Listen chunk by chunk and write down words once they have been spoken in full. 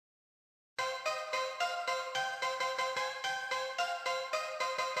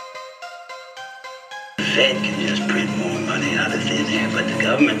Fed can just print more money out of thin air, but the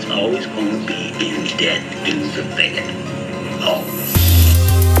government's always going to be in debt to the Fed. Always.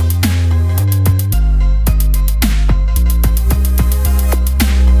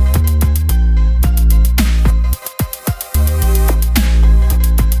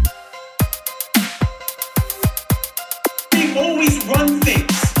 They always run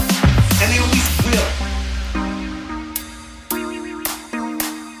things, and they always will.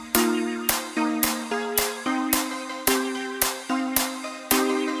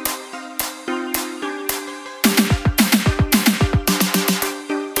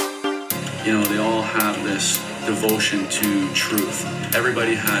 You know, they all have this devotion to truth.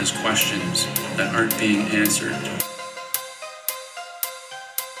 Everybody has questions that aren't being answered.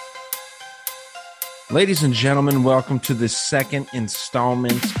 Ladies and gentlemen, welcome to the second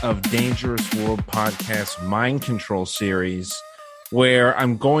installment of Dangerous World Podcast Mind Control series, where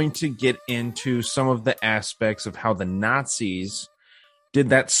I'm going to get into some of the aspects of how the Nazis did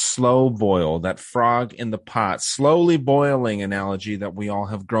that slow boil, that frog in the pot, slowly boiling analogy that we all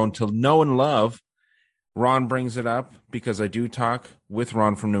have grown to know and love. Ron brings it up because I do talk with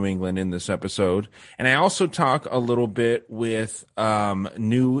Ron from New England in this episode. And I also talk a little bit with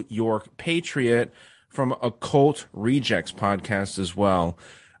New York Patriot from Occult Rejects podcast as well.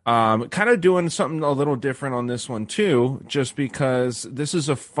 Kind of doing something a little different on this one too, just because this is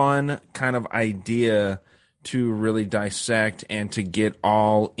a fun kind of idea to really dissect and to get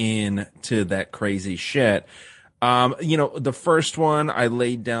all into that crazy shit. You know, the first one, I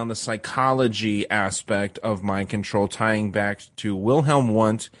laid down the psychology aspect of mind control, tying back to Wilhelm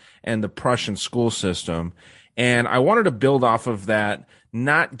Wundt and the Prussian school system. And I wanted to build off of that,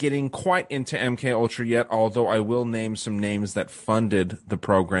 not getting quite into MK Ultra yet, although I will name some names that funded the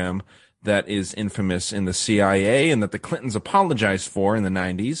program that is infamous in the CIA and that the Clintons apologized for in the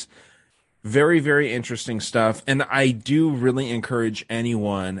 90s. Very, very interesting stuff. And I do really encourage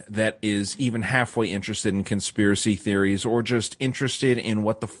anyone that is even halfway interested in conspiracy theories or just interested in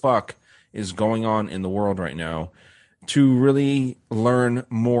what the fuck is going on in the world right now to really learn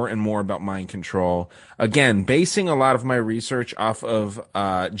more and more about mind control. Again, basing a lot of my research off of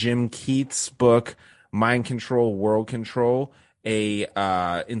Jim Keith's book, Mind Control, World Control, a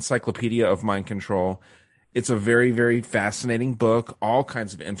encyclopedia of mind control. It's a very, very fascinating book, all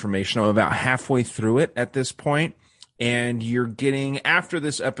kinds of information. I'm about halfway through it at this point, and you're getting, after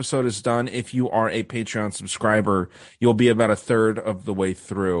this episode is done, if you are a Patreon subscriber, you'll be about a third of the way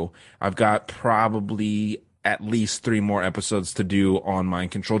through. I've got probably at least 3 more episodes to do on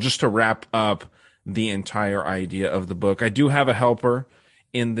mind control, just to wrap up the entire idea of the book. I do have a helper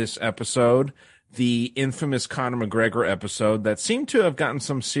in this episode, the infamous Conor McGregor episode that seemed to have gotten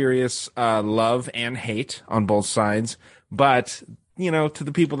some serious love and hate on both sides. But, you know, to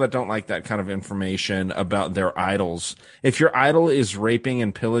the people that don't like that kind of information about their idols, if your idol is raping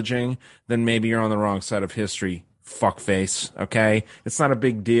and pillaging, then maybe you're on the wrong side of history, fuckface, okay? It's not a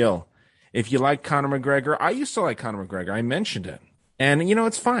big deal. If you like Conor McGregor, I used to like Conor McGregor. I mentioned it. And, you know,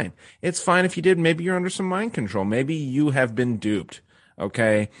 it's fine. It's fine if you did. Maybe you're under some mind control. Maybe you have been duped.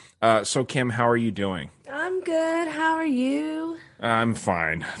 Okay. So, Kim, how are you doing? I'm good. How are you? I'm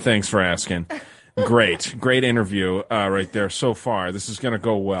fine. Thanks for asking. Great interview right there so far. This is going to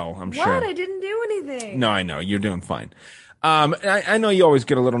go well, I'm sure. What? I didn't do anything. No, I know. You're doing fine. I know you always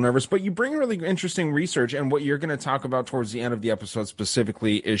get a little nervous, but you bring really interesting research, and what you're going to talk about towards the end of the episode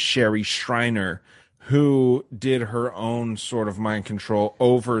specifically is Sherry Shriner, who did her own sort of mind control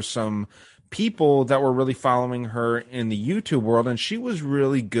over some people that were really following her in the YouTube world, and she was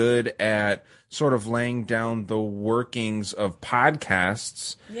really good at sort of laying down the workings of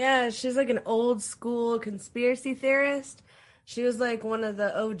podcasts. Yeah, she's like an old school conspiracy theorist. She was like one of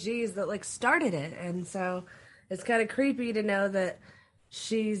the OGs that like started it, and so it's kind of creepy to know that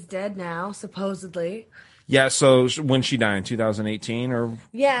she's dead now, supposedly. Yeah, so when she died in 2018 or?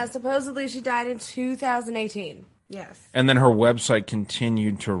 Yeah, supposedly she died in 2018. Yes. And then her website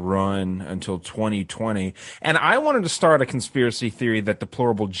continued to run until 2020. And I wanted to start a conspiracy theory that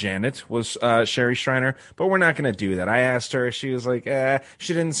Deplorable Janet was Sherry Shriner, but we're not going to do that. I asked her. She was like,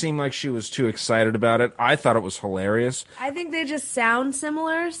 she didn't seem like she was too excited about it. I thought it was hilarious. I think they just sound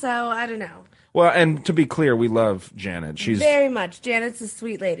similar, so I don't know. Well, and to be clear, we love Janet. She's very much. Janet's a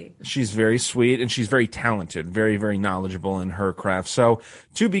sweet lady. She's very sweet, and she's very talented, very, very knowledgeable in her craft. So,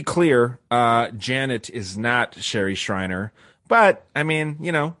 to be clear, Janet is not Sherry Shriner. But, I mean,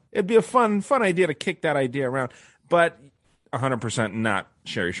 you know, it'd be a fun idea to kick that idea around. But 100% not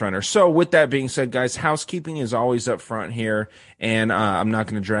Sherry Shriner. So with that being said, guys, housekeeping is always up front here, and I'm not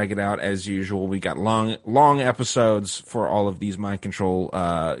going to drag it out as usual. We got long episodes for all of these mind control,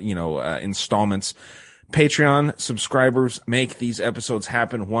 installments. Patreon subscribers make these episodes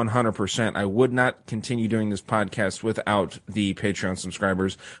happen 100%. I would not continue doing this podcast without the Patreon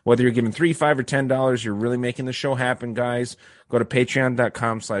subscribers. Whether you're giving $3, $5, or $10, you're really making the show happen, guys. Go to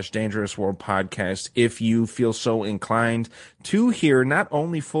patreon.com/Dangerous World Podcast if you feel so inclined to hear not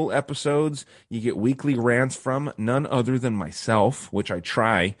only full episodes, you get weekly rants from none other than myself, which I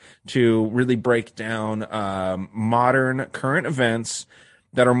try to really break down modern current events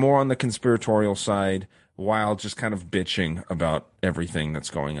that are more on the conspiratorial side, while just kind of bitching about everything that's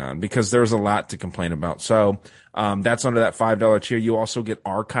going on, because there's a lot to complain about. So that's under that $5 tier. You also get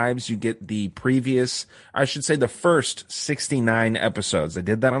archives. You get the previous, I should say the first 69 episodes. I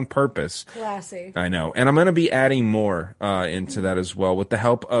did that on purpose. Classy. I know. And I'm going to be adding more into that as well with the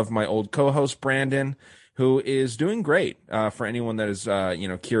help of my old co-host, Brandon, who is doing great for anyone that is,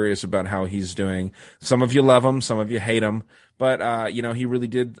 curious about how he's doing. Some of you love him. Some of you hate him. But, he really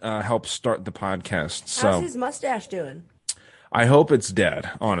did help start the podcast. So how's his mustache doing? I hope it's dead,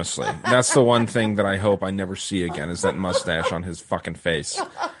 honestly. That's the one thing that I hope I never see again, is that mustache on his fucking face.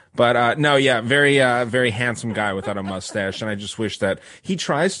 But very, very handsome guy without a mustache. And I just wish that he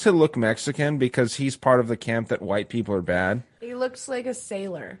tries to look Mexican because he's part of the camp that white people are bad. He looks like a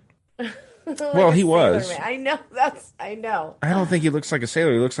sailor. Well, he was. Man. I know. I don't think he looks like a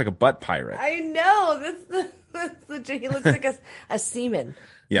sailor. He looks like a butt pirate. I know. He looks like a seaman.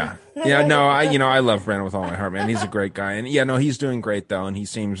 Yeah. No, I love Brandon with all my heart, man. He's a great guy. And he's doing great though. And he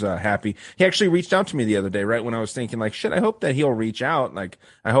seems happy. He actually reached out to me the other day, right when I was thinking like, shit, I hope that he'll reach out. Like,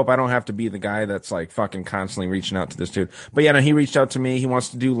 I hope I don't have to be the guy that's like fucking constantly reaching out to this dude. But he reached out to me. He wants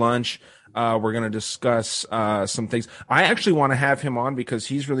to do lunch. We're going to discuss some things. I actually want to have him on because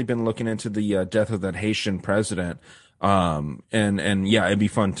he's really been looking into the death of that Haitian president. It'd be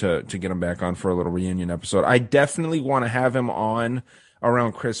fun to get him back on for a little reunion episode. I definitely want to have him on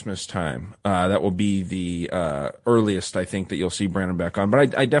around Christmas time. That will be the earliest I think that you'll see Brandon back on.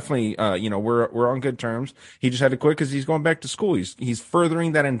 But I definitely, we're on good terms. He just had to quit because he's going back to school. He's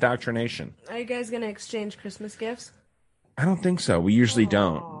furthering that indoctrination. Are you guys going to exchange Christmas gifts? I don't think so. We usually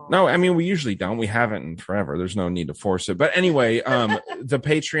don't. No, I mean, we usually don't. We haven't in forever. There's no need to force it. But anyway, the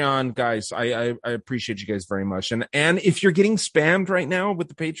Patreon guys, I appreciate you guys very much. And if you're getting spammed right now with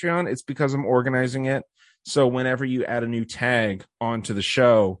the Patreon, it's because I'm organizing it. So whenever you add a new tag onto the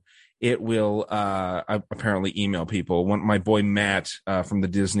show, it will apparently email people. My boy Matt from the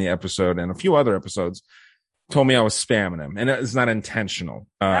Disney episode and a few other episodes told me I was spamming him, and it's not intentional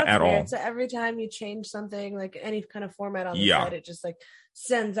at all. So every time you change something, like any kind of format on the site, it just like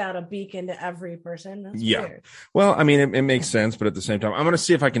sends out a beacon to every person. That's weird. Well, I mean, it makes sense, but at the same time, I'm going to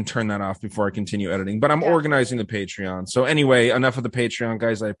see if I can turn that off before I continue editing. But I'm organizing the Patreon. So anyway, enough of the Patreon,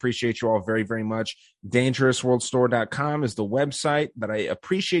 guys. I appreciate you all very, very much. DangerousWorldStore.com is the website that I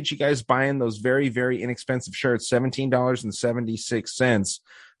appreciate you guys buying those very, very inexpensive shirts, $17.76.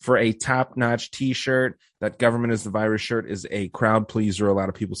 For a top-notch T-shirt. That Government is the Virus shirt is a crowd pleaser. A lot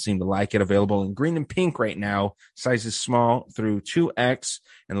of people seem to like it. Available in green and pink right now. Sizes small through 2X.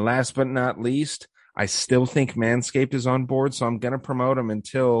 And last but not least, I still think Manscaped is on board, so I'm going to promote them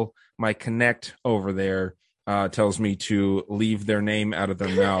until my Connect over there tells me to leave their name out of their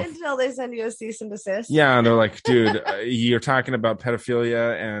mouth. Until they send you a cease and desist. Yeah, and they're like, dude, you're talking about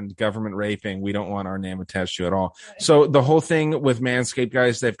pedophilia and government raping. We don't want our name attached to it at all. Right. So the whole thing with Manscaped,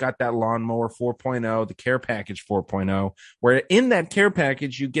 guys, they've got that lawnmower 4.0, the care package 4.0, where in that care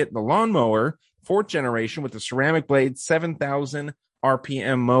package, you get the lawnmower, 4th generation with the ceramic blade, 7,000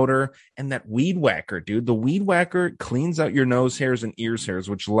 RPM motor, and that weed whacker, dude. The weed whacker cleans out your nose hairs and ears hairs,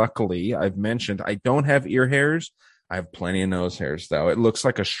 which luckily I've mentioned I don't have ear hairs. I have plenty of nose hairs, though. It looks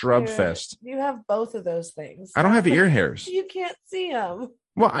like a shrub fest. You have both of those things. I don't have ear hairs. You can't see them.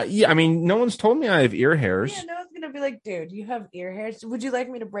 Well, I mean, no one's told me I have ear hairs. Yeah, no one's going to be like, dude, you have ear hairs. Would you like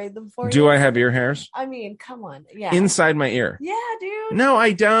me to braid them for you? Do I have ear hairs? I mean, come on. Yeah. Inside my ear. Yeah, dude. No,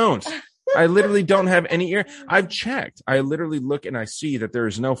 I don't. I literally don't have any ear. I've checked. I literally look and I see that there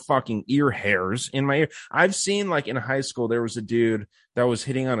is no fucking ear hairs in my ear. I've seen, like, in high school, there was a dude that was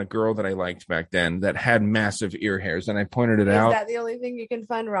hitting on a girl that I liked back then that had massive ear hairs, and I pointed it out. Is that the only thing you can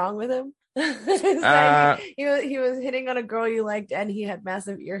find wrong with him? He was hitting on a girl you liked, and he had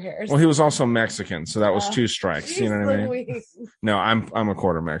massive ear hairs. Well, he was also Mexican, so that was 2 strikes. You know what I mean? Louise. No, I'm a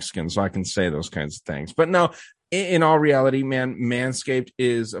quarter Mexican, so I can say those kinds of things. But no, in all reality, man, Manscaped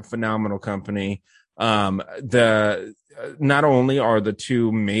is a phenomenal company. Not only are the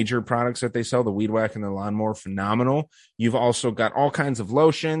 2 major products that they sell, the Weed Whack and the Lawnmower, phenomenal, you've also got all kinds of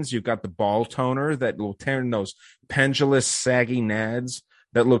lotions. You've got the ball toner that will turn those pendulous, saggy nads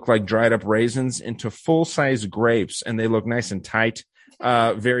that look like dried up raisins into full-size grapes, and they look nice and tight.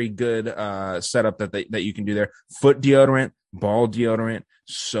 Very good setup that you can do there. Foot deodorant, ball deodorant,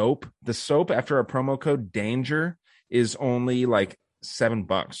 soap. The soap after a promo code DANGER is only like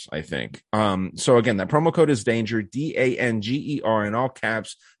 $7, I think. So again, that promo code is DANGER, DANGER in all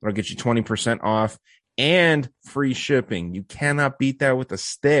caps. That'll get you 20% off and free shipping. You cannot beat that with a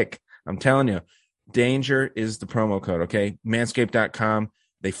stick. I'm telling you, DANGER is the promo code. Okay, Manscaped.com.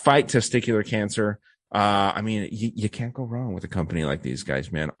 They fight testicular cancer. I mean, you can't go wrong with a company like these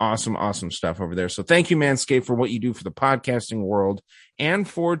guys, man. Awesome stuff over there. So thank you, Manscaped, for what you do for the podcasting world and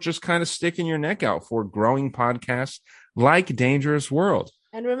for just kind of sticking your neck out for growing podcasts like Dangerous World.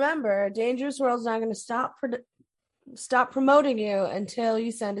 And remember, Dangerous World's not going to stop promoting you until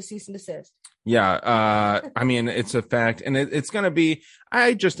you send a cease and desist. Yeah, I mean, it's a fact, and it's going to be.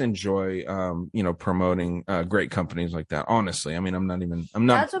 I just enjoy, promoting great companies like that. Honestly, I mean, I'm not.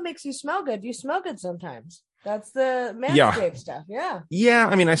 That's what makes you smell good. You smell good sometimes. That's the Manscaped stuff. Yeah. Yeah.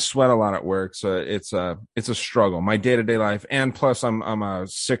 I mean, I sweat a lot at work, so it's a struggle. My day-to-day life, and plus, I'm a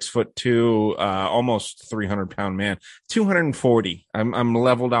 6'2", almost 300-pound man. 240. I'm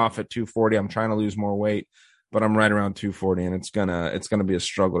leveled off at 240. I'm trying to lose more weight, but I'm right around 240, and it's gonna be a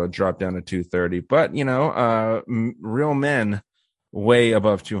struggle to drop down to 230. But real men way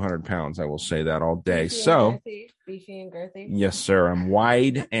above 200 pounds. I will say that all day. Beefy and girthy. Yes, sir. I'm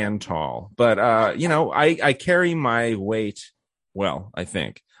wide and tall, but I carry my weight well. I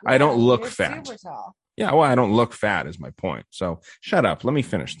think I don't look fat. Super tall. Yeah, well, I don't look fat is my point. So shut up. Let me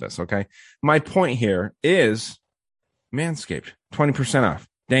finish this, okay? My point here is Manscaped, 20% off.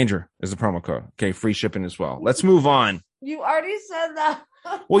 Danger is the promo code. Okay, free shipping as well. Let's move on. You already said that.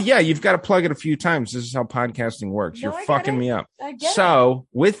 Well, yeah, you've got to plug it a few times. This is how podcasting works. You're fucking me up. So,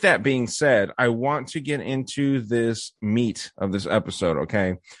 with that being said, I want to get into this meat of this episode,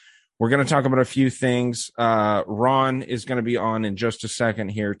 okay? We're going to talk about a few things. Ron is going to be on in just a second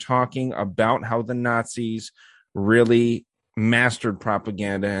here talking about how the Nazis really mastered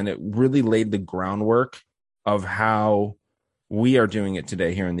propaganda, and it really laid the groundwork of how we are doing it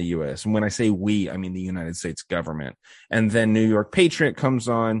today here in the U.S. And when I say we, I mean the United States government. And then New York Patriot comes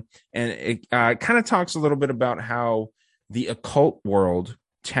on, and it kind of talks a little bit about how the occult world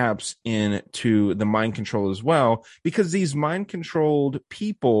taps into the mind control as well, because these mind controlled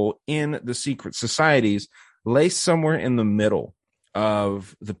people in the secret societies lay somewhere in the middle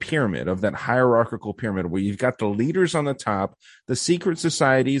of the pyramid, of that hierarchical pyramid, where you've got the leaders on the top. The secret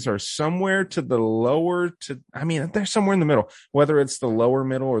societies are somewhere to the lower they're somewhere in the middle, whether it's the lower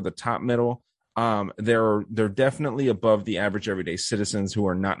middle or the top middle. They're definitely above the average everyday citizens who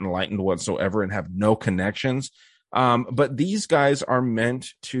are not enlightened whatsoever and have no connections. But these guys are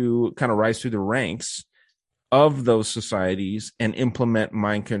meant to kind of rise through the ranks of those societies and implement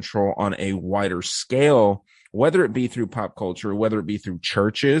mind control on a wider scale, whether it be through pop culture, whether it be through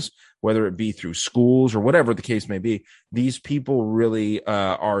churches, whether it be through schools, or whatever the case may be. These people really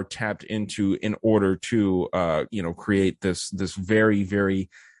are tapped into in order to create this very, very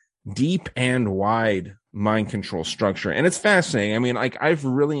deep and wide mind control structure. And it's fascinating. I mean, I've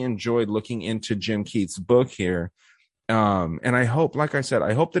really enjoyed looking into Jim Keith's book here. And I hope, like I said,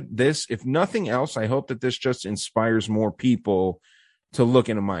 I hope that this, if nothing else, I hope that this just inspires more people to look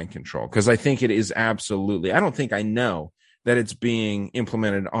into mind control, because I think it is absolutely, I don't think I know that it's being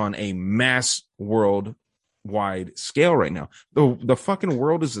implemented on a mass worldwide scale right now. The fucking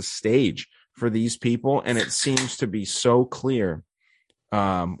world is a stage for these people, and it seems to be so clear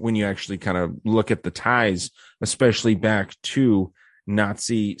when you actually kind of look at the ties, especially back to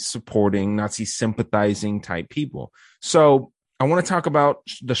Nazi supporting, Nazi sympathizing type people. So I want to talk about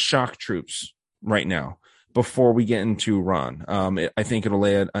the shock troops right now before we get into Ron. I think it'll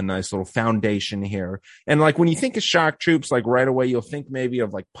lay a nice little foundation here. And like when you think of shock troops, like right away, you'll think maybe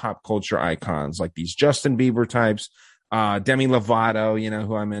of like pop culture icons, like these Justin Bieber types, Demi Lovato,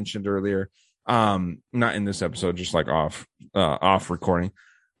 who I mentioned earlier. Not in this episode, just like off recording.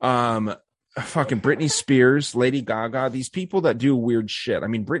 Fucking Britney Spears, Lady Gaga, these people that do weird shit. I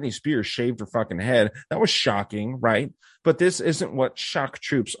mean, Britney Spears shaved her fucking head. That was shocking, right? But this isn't what shock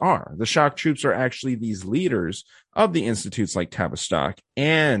troops are. The shock troops are actually these leaders of the institutes like Tavistock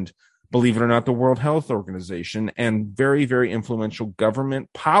and, believe it or not, the World Health Organization, and very, very influential government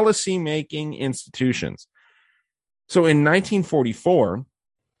policy-making institutions. So in 1944,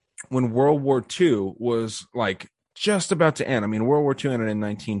 when World War II was like just about to end. I mean, World War II ended in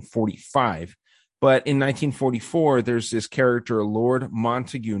 1945, but in 1944, there's this character, Lord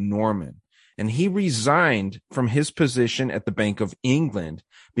Montague Norman, And he resigned from his position at the Bank of England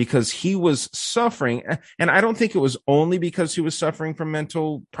because he was suffering. And I don't think it was only because he was suffering from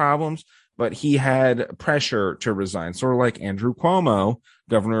mental problems, but he had pressure to resign. Sort of like Andrew Cuomo,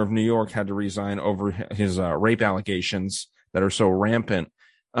 governor of New York, had to resign over his rape allegations that are so rampant.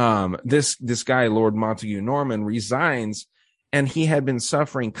 This guy, Lord Montague Norman, resigns, and he had been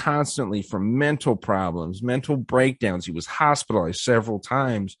suffering constantly from mental problems, mental breakdowns. He was hospitalized several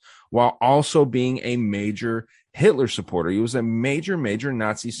times while also being a major Hitler supporter. He was a major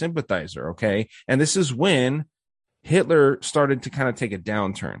Nazi sympathizer. Okay. And this is when Hitler started to kind of take a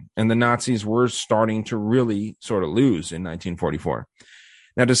downturn, and the Nazis were starting to really sort of lose in 1944.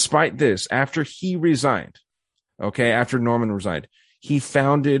 Now, despite this, after he resigned, after Norman resigned, he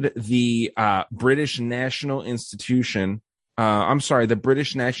founded the British National Institution. The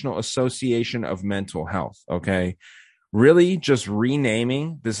British National Association of Mental Health. Okay. Really just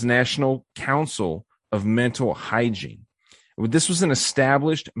renaming this National Council of Mental Hygiene. This was an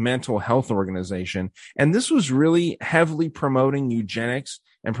established mental health organization, and this was really heavily promoting eugenics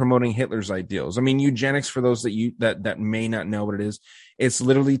and promoting Hitler's ideals. I mean, eugenics, for those that may not know what it is, it's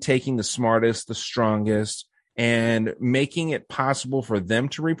literally taking the smartest, the strongest, and making it possible for them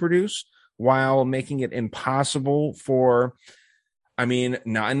to reproduce while making it impossible for, I mean,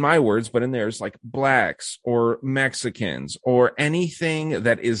 not in my words, but in theirs, like blacks or Mexicans or anything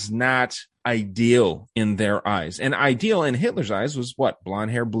that is not ideal in their eyes. And ideal in Hitler's eyes was what?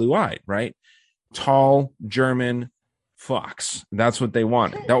 Blonde hair, blue eyed, right? Tall German fucks. That's what they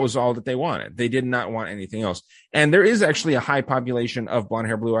wanted. That was all that they wanted. They did not want anything else. And there is actually a high population of blonde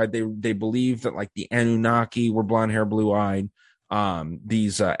hair, blue eyed. They believe that like the Anunnaki were blonde hair, blue eyed.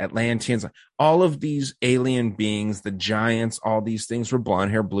 These Atlanteans, all of these alien beings, the giants, all these things were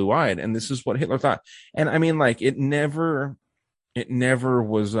blonde hair, blue eyed. And this is what Hitler thought. And I mean, like, it never kind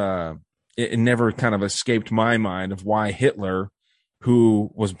of escaped my mind of why Hitler, who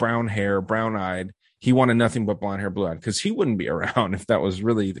was brown hair, brown eyed, he wanted nothing but blonde hair, blue eyed, because he wouldn't be around if that was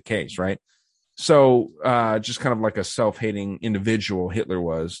really the case. Right. So just kind of like a self-hating individual Hitler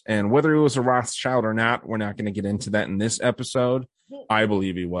was. And whether he was a Rothschild or not, we're not going to get into that in this episode. I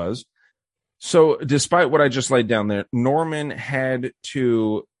believe he was. So despite what I just laid down there, Norman had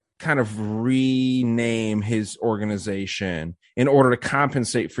to kind of rename his organization in order to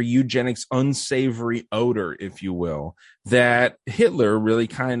compensate for eugenics' unsavory odor, if you will, that Hitler really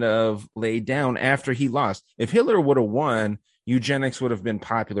kind of laid down after he lost. If Hitler would have won, eugenics would have been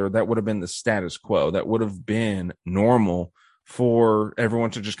popular. That would have been the status quo. That would have been normal for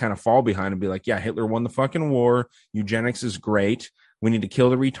everyone to just kind of fall behind and be like, yeah, Hitler won the fucking war. Eugenics is great. We need to kill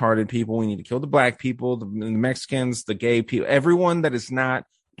the retarded people. We need to kill the black people, the Mexicans, the gay people, everyone that is not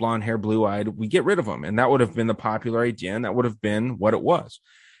blonde hair, blue eyed. We get rid of them. And that would have been the popular idea. And that would have been what it was.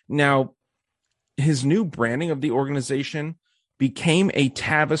 Now, his new branding of the organization became a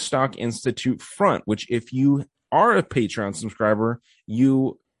Tavistock Institute front, which if you are a Patreon subscriber,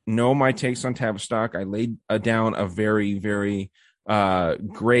 you know my takes on Tavistock. I laid down a very, very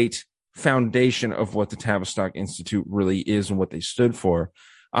great foundation of what the Tavistock Institute really is and what they stood for.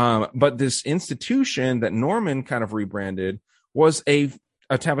 But this institution that Norman kind of rebranded was a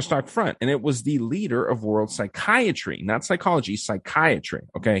Tavistock front, and it was the leader of world psychiatry, not psychology, psychiatry.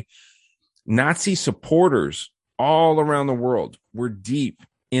 Okay. Nazi supporters all around the world were deep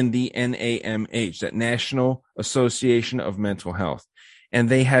in the NAMH, that National Association of Mental Health, and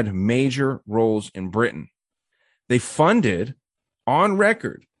they had major roles in Britain. They funded, on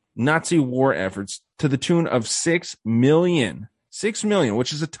record, Nazi war efforts to the tune of 6 million,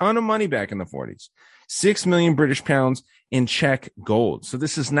 which is a ton of money back in the 40s, 6 million British pounds in Czech gold. So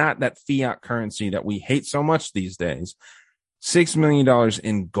this is not that fiat currency that we hate so much these days. $6 million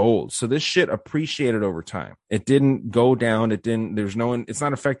in gold. So this shit appreciated over time. It didn't go down. It's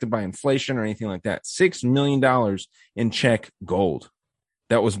not affected by inflation or anything like that. $6 million in Czech gold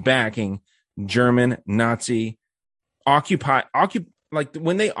that was backing German Nazi like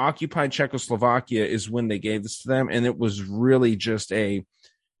when they occupied Czechoslovakia is when they gave this to them. And it was really just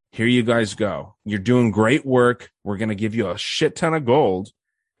here you guys go. You're doing great work. We're going to give you a shit ton of gold.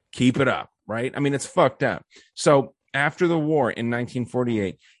 Keep it up. Right. I mean, it's fucked up. So after the war in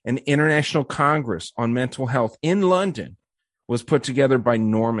 1948, an international congress on mental health in London was put together by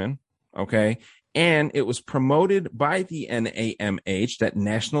Norman. Okay. And it was promoted by the NAMH, that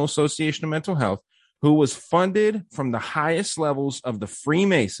National Association of Mental Health, who was funded from the highest levels of the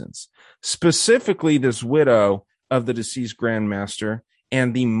Freemasons, specifically this widow of the deceased Grand Master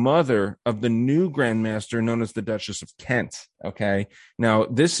and the mother of the new Grand Master known as the Duchess of Kent. Okay. Now,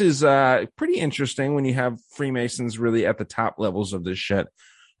 this is pretty interesting when you have Freemasons really at the top levels of this shit.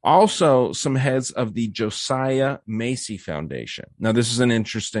 Also, some heads of the Josiah Macy Foundation. Now, this is an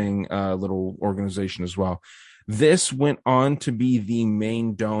interesting little organization as well. This went on to be the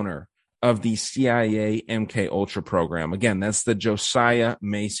main donor of the CIA MK Ultra program. Again, that's the Josiah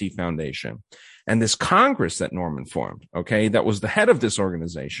Macy Foundation. And this Congress that Norman formed, okay, that was the head of this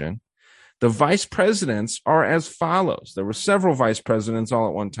organization. The vice presidents are as follows. There were several vice presidents all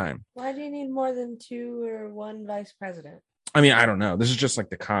at one time. Why do you need more than 2 or 1 vice president? I mean, I don't know. This is just like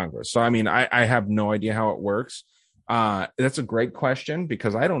the Congress. So, I mean, I have no idea how it works. That's a great question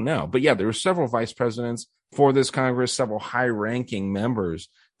because I don't know. But yeah, there were several vice presidents for this Congress, several high-ranking members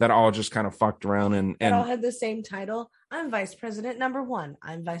that all just kind of fucked around and all had the same title. I'm vice president number 1.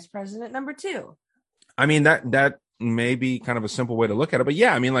 I'm vice president number 2. I mean, that may be kind of a simple way to look at it. But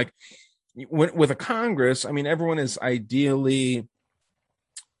yeah, I mean, like with a Congress, I mean, everyone is ideally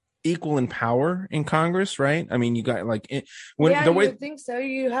equal in power in Congress, right? I mean, you got like you would think so.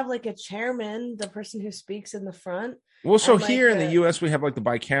 You have like a chairman, the person who speaks in the front. Well, so here in the U.S., we have like the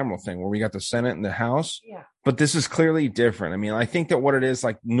bicameral thing where we got the Senate and the House. Yeah. But this is clearly different. I mean, I think that what it is,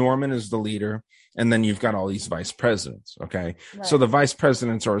 like Norman is the leader, and then you've got all these vice presidents. Okay. Right. So the vice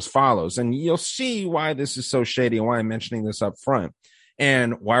presidents are as follows, and you'll see why this is so shady and why I'm mentioning this up front.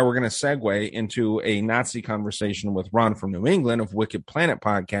 And why we're going to segue into a Nazi conversation with Ron from New England of Wicked Planet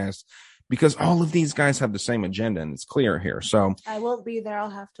podcast, because all of these guys have the same agenda, and it's clear here. So I won't be there.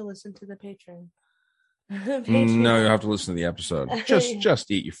 I'll have to listen to the Patreon. No, you'll have to listen to the episode. Just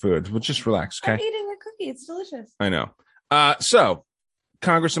eat your food, but just relax. Okay. I'm eating a cookie. It's delicious. I know. So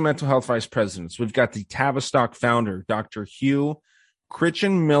Congress of Mental Health Vice Presidents. We've got the Tavistock founder, Dr. Hugh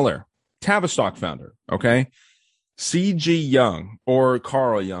Critchen Miller, Tavistock founder. Okay. C.G. Jung, or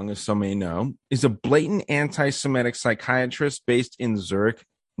Carl Jung, as some may know, is a blatant anti-Semitic psychiatrist based in Zurich,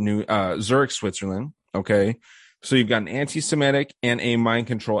 Switzerland. Okay. So you've got an anti-Semitic and a mind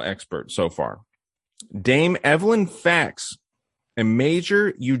control expert so far. Dame Evelyn Fax, a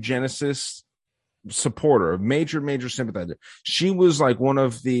major eugenicist supporter, a major sympathizer. She was like one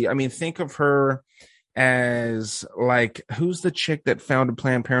of the, I mean, think of her as like, who's the chick that founded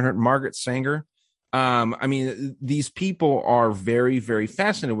Planned Parenthood? Margaret Sanger. I mean, these people are very, very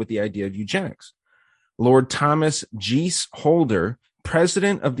fascinated with the idea of eugenics. Lord Thomas Geese Holder,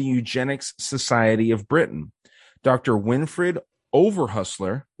 president of the Eugenics Society of Britain. Dr. Winfried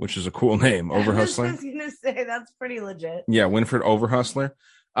Overhustler, which is a cool name, Overhustler. I was going to say, that's pretty legit. Yeah, Winfried Overhustler.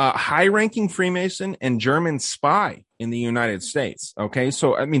 High-ranking Freemason and German spy in the United States. Okay,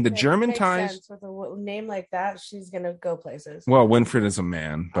 so, I mean, the German ties... Sense. With a name like that, she's going to go places. Well, Winfried is a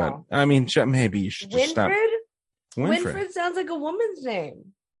man, but, I mean, maybe you should just stop. Winfried sounds like a woman's name.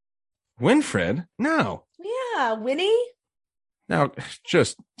 Winfried? No. Yeah, Winnie? No,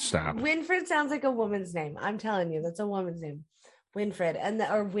 just stop. Winfried sounds like a woman's name. I'm telling you, that's a woman's name. Winfried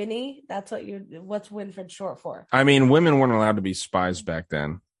or Winnie. That's what's Winfried short for? I mean, women weren't allowed to be spies back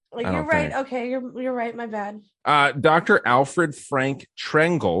then. Like, you're right. Okay, you're right. My bad. Dr. Alfred Frank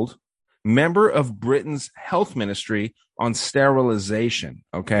Trengold, member of Britain's health ministry on sterilization.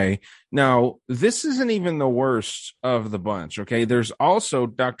 Okay. Now, this isn't even the worst of the bunch. Okay. There's also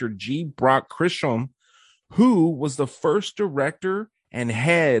Dr. G. Brock Chrisholm, who was the first director and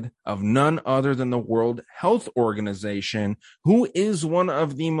head of none other than the World Health Organization, who is one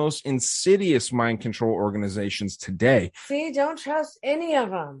of the most insidious mind control organizations today. See, don't trust any of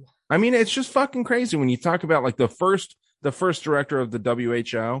them. I mean, it's just fucking crazy when you talk about like the first director of the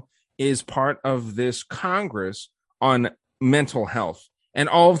WHO is part of this Congress on mental health. And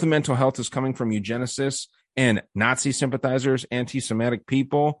all of the mental health is coming from eugenicists and Nazi sympathizers, anti-Semitic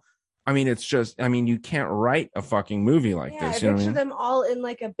people. I mean, it's just, I mean, you can't write a fucking movie like this. I picture them all in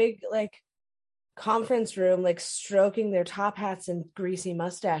like a big, like, conference room, like stroking their top hats and greasy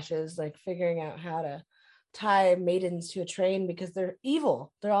mustaches, like figuring out how to tie maidens to a train because they're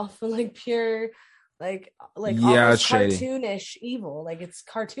evil. They're all like pure, like almost cartoonish evil. Like, it's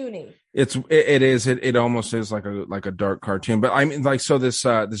cartoony. It almost is like a dark cartoon. But I mean, like, so this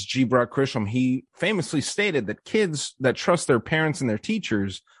G. Brock Chrisholm, he famously stated that kids that trust their parents and their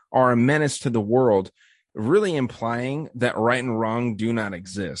teachers are a menace to the world, really implying that right and wrong do not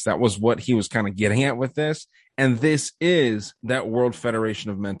exist. That was what he was kind of getting at with this. And this is that World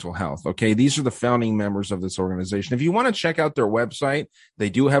Federation of Mental Health. Okay. These are the founding members of this organization. If you want to check out their website, they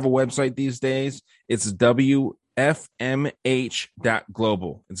do have a website these days. It's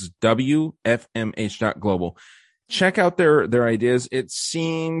WFMH.global. It's WFMH.global. Check out their ideas. It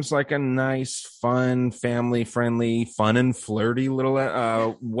seems like a nice, fun, family-friendly, fun and flirty little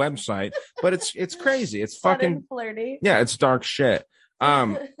website, but it's crazy. It's fucking fun and flirty. Yeah, it's dark shit.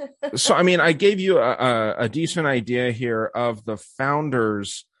 So I mean, I gave you a decent idea here of the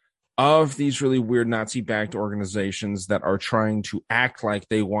founders of these really weird Nazi-backed organizations that are trying to act like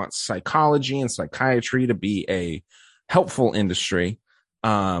they want psychology and psychiatry to be a helpful industry.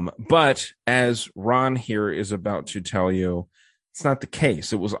 But as Ron here is about to tell you, it's not the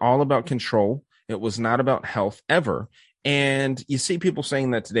case. It was all about control. It was not about health ever. And you see people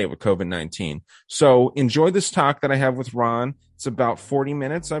saying that today with COVID-19. So enjoy this talk that I have with Ron. It's about 40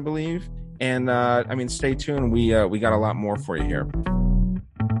 minutes, I believe. And stay tuned. We got a lot more for you here.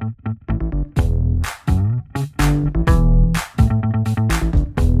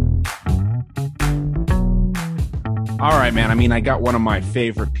 All right, man. I got one of my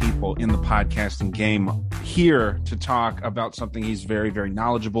favorite people in the podcasting game here to talk about something he's very, very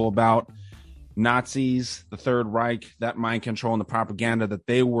knowledgeable about. Nazis, the Third Reich, that mind control and the propaganda that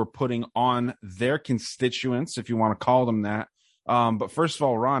they were putting on their constituents, if you want to call them that. But first of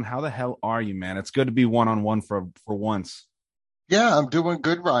all, Ron, how the hell are you, man? It's good to be one-on-one for once. Yeah, I'm doing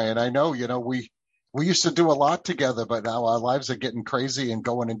good, Ryan. I know, we used to do a lot together, but now our lives are getting crazy and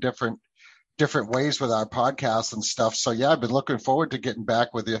going in different ways with our podcasts and stuff. So yeah, I've been looking forward to getting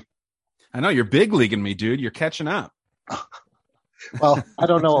back with you. I know you're big leaguing me, dude. You're catching up. Well, I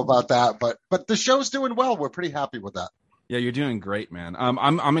don't know about that, but the show's doing well. We're pretty happy with that. Yeah, you're doing great, man.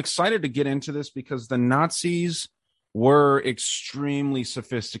 I'm excited to get into this because the Nazis were extremely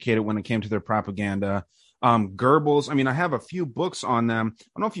sophisticated when it came to their propaganda. Goebbels, I have a few books on them. I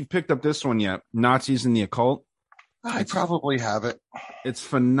don't know if you've picked up this one yet, Nazis in the Occult. I probably have it. It's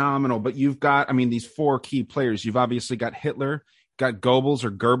phenomenal, but you've got, these four key players. You've obviously got Hitler, got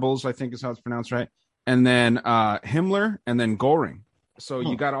Goebbels, I think is how it's pronounced, right? And then Himmler, and then Göring. So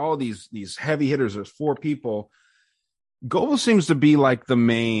you got all these heavy hitters. There's four people. Goebbels seems to be like the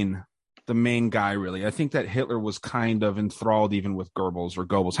main guy, really. I think that Hitler was kind of enthralled even with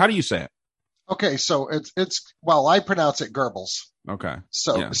Goebbels. How do you say it? Okay, so it's I pronounce it Goebbels. Okay.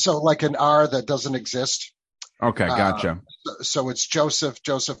 So like an R that doesn't exist. Okay, gotcha. So it's Joseph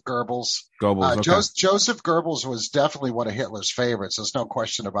Goebbels. Okay. Joseph Goebbels was definitely one of Hitler's favorites. There's no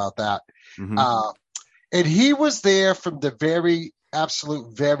question about that. Mm-hmm. And he was there from the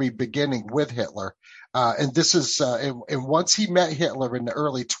very beginning with Hitler. And this is, and once he met Hitler in the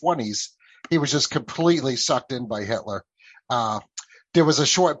early 1920s, he was just completely sucked in by Hitler. There was a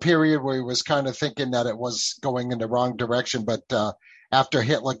short period where he was kind of thinking that it was going in the wrong direction, but after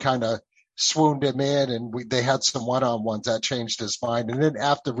Hitler kind of swooned him in and they had some one-on-ones, that changed his mind. And then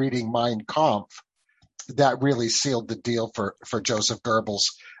after reading Mein Kampf, that really sealed the deal for Joseph Goebbels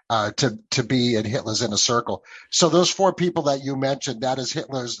to be in Hitler's inner circle. So those four people that you mentioned, that is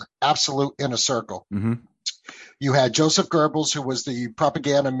Hitler's absolute inner circle. Mm-hmm. You had Joseph Goebbels, who was the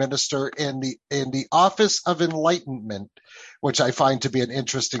propaganda minister in the Office of Enlightenment, which I find to be an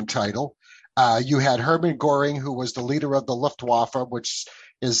interesting title. You had Hermann Göring, who was the leader of the Luftwaffe, which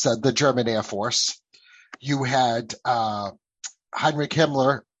is the German Air Force. You had Heinrich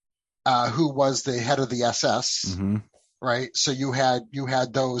Himmler, who was the head of the SS, mm-hmm. right? So you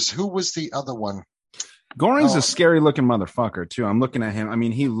had those. Who was the other one? Göring's a scary looking motherfucker too. I'm looking at him.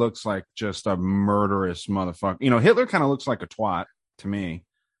 He looks like just a murderous motherfucker. Hitler kind of looks like a twat to me.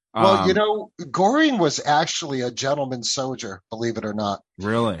 Well, Göring was actually a gentleman soldier, believe it or not.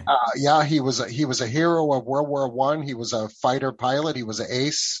 Really? Yeah, he was a hero of World War I. He was a fighter pilot. He was an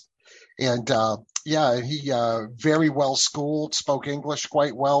ace. And he very well schooled, spoke English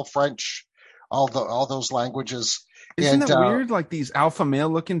quite well, French, all those languages. Isn't that weird? Like these alpha male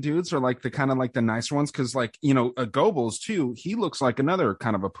looking dudes are like the kind of like the nicer ones. Cause Goebbels too, he looks like another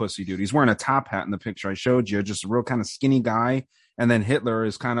kind of a pussy dude. He's wearing a top hat in the picture I showed you, just a real kind of skinny guy. And then Hitler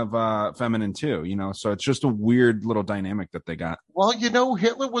is kind of feminine too, so it's just a weird little dynamic that they got. Well,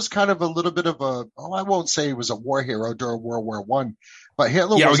 Hitler was kind of a little bit of I won't say he was a war hero during World War I, but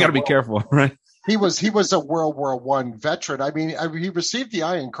Hitler we got to be careful, right? He was a World War I veteran. He received the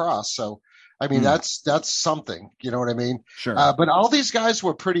Iron Cross. So, that's something, you know what I mean? Sure. But all these guys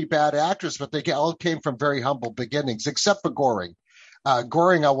were pretty bad actors, but they all came from very humble beginnings, except for Göring.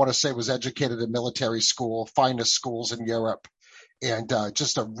 Göring, I want to say, was educated in military school, finest schools in Europe. And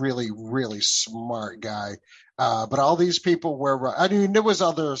just a really, really smart guy. But all these people were, there was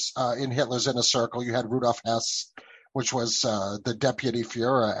others in Hitler's inner circle. You had Rudolf Hess, which was the deputy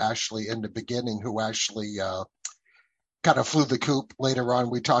Führer, actually, in the beginning, who actually kind of flew the coop later on.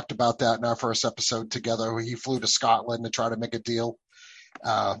 We talked about that in our first episode together. He flew to Scotland to try to make a deal.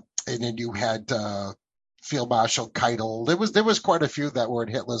 And then you had Field Marshal Keitel. There was quite a few that were in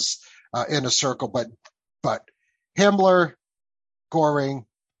Hitler's inner circle, but Himmler, Göring,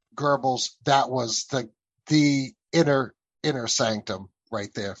 Goebbels, that was the inner sanctum. right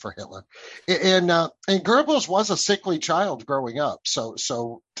there for Hitler. And Goebbels was a sickly child growing up. So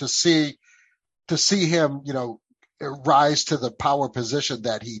to see him, rise to the power position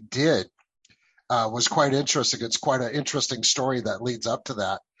that he did was quite interesting. It's quite an interesting story that leads up to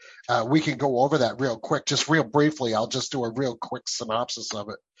that. We can go over that real quick, just real briefly. I'll just do a real quick synopsis of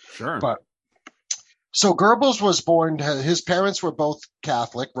it. Sure. But so Goebbels was born, his parents were both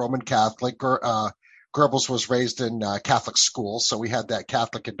Catholic, Roman Catholic. Goebbels was raised in Catholic schools, so we had that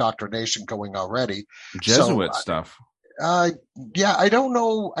Catholic indoctrination going already. Jesuit stuff. Yeah, I don't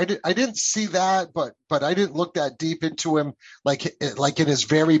know. I didn't see that, but I didn't look that deep into him. Like in his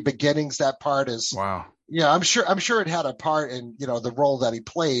very beginnings, that part is wow. Yeah, I'm sure it had a part in the role that he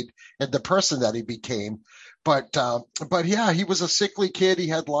played and the person that he became. But yeah, he was a sickly kid. He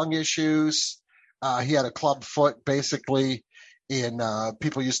had lung issues. He had a club foot basically, and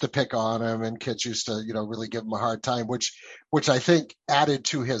people used to pick on him, and kids used to really give him a hard time, which I think added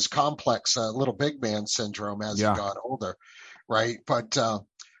to his complex little big man syndrome as he got older, right? But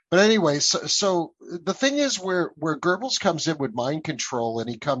anyway, so the thing is where Goebbels comes in with mind control and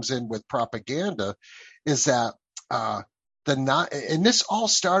he comes in with propaganda is that and this all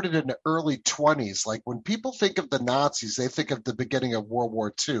started in the early 1920s. Like when people think of the Nazis, they think of the beginning of World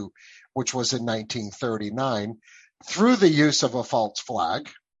War II, which was in 1939, through the use of a false flag,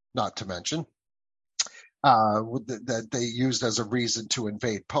 not to mention that they used as a reason to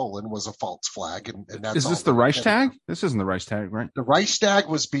invade Poland was a false flag. And that's Is this the Reichstag? This isn't the Reichstag, right? The Reichstag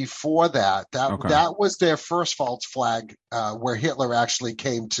was before that. That was their first false flag, where Hitler actually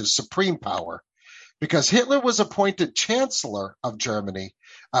came to supreme power. Because Hitler was appointed Chancellor of Germany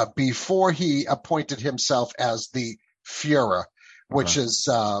before he appointed himself as the Führer, which is,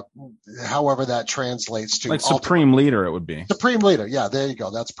 however that translates to. Like Supreme Leader, it would be. Supreme Leader, yeah, there you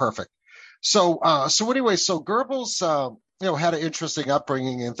go. That's perfect. So anyway, Goebbels, had an interesting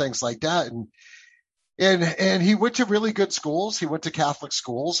upbringing and things like that, and he went to really good schools. He went to Catholic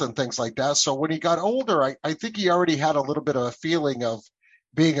schools and things like that. So when he got older, I think he already had a little bit of a feeling of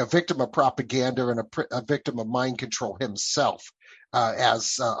being a victim of propaganda and a victim of mind control himself,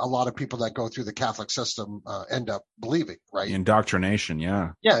 as a lot of people that go through the Catholic system end up believing, right? Indoctrination, yeah.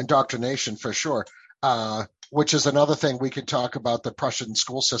 Yeah, indoctrination for sure, which is another thing we can talk about the Prussian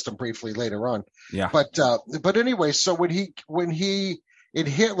school system briefly later on. Yeah. But anyway, so when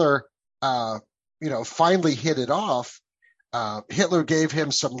Hitler, finally hit it off, Hitler gave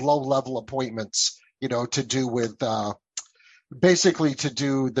him some low-level appointments, to do with basically to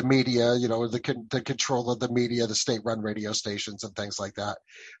do the media, the control of the media, the state-run radio stations and things like that.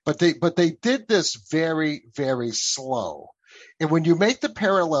 But they did this very, very slow. And when you make the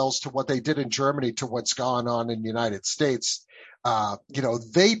parallels to what they did in Germany to what's gone on in the United States,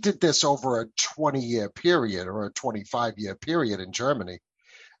 they did this over a 20-year period or a 25-year period in Germany.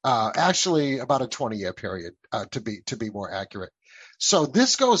 Actually, about a 20-year period, to be more accurate. So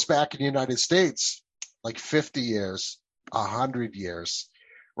this goes back in the United States like 50 years. 100 years,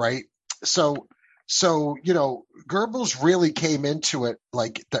 right? So Goebbels really came into it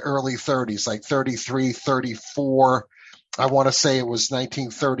like the early 30s, like 33, 34. I want to say it was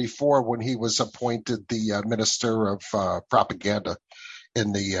 1934 when he was appointed the Minister of Propaganda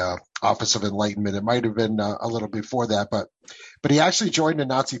in the Office of Enlightenment. It might have been a little before that, but he actually joined the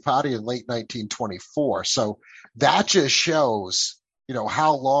Nazi Party in late 1924. So that just shows,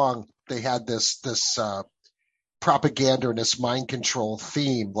 how long they had this propaganda and this mind control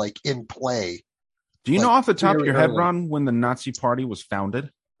theme like in play. Do you know off the top of your head, Ron, when the Nazi Party was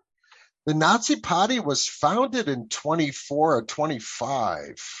founded? The Nazi Party was founded in 24 or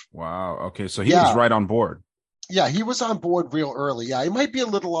 25. Wow. Okay. So he was right on board. Yeah, he was on board real early. Yeah, he might be a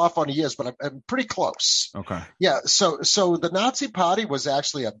little off on the years, but I'm pretty close. Okay. Yeah. So the Nazi Party was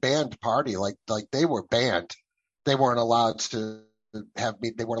actually a banned party. Like they were banned. They weren't allowed to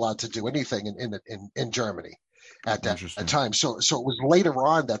they weren't allowed to do anything in Germany at that time. So it was later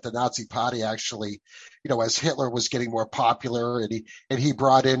on that the Nazi Party actually, as Hitler was getting more popular and he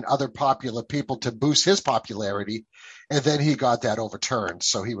brought in other popular people to boost his popularity, and then he got that overturned.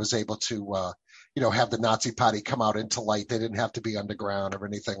 So he was able to, have the Nazi Party come out into light. They didn't have to be underground or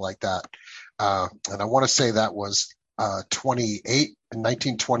anything like that. And I want to say that was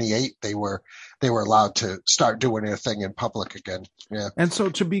 1928. They were allowed to start doing their thing in public again. Yeah. And so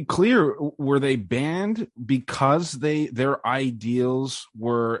to be clear, were they banned because their ideals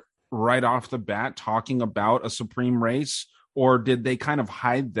were right off the bat talking about a supreme race, or did they kind of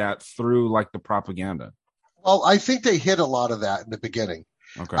hide that through like the propaganda? Well, I think they hid a lot of that in the beginning.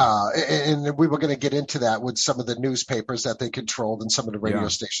 Okay. And we were going to get into that with some of the newspapers that they controlled and some of the radio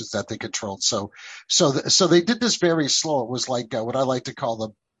stations that they controlled. So they did this very slow. It was like what I like to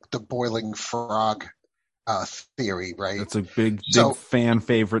call the boiling frog theory, right? That's a big fan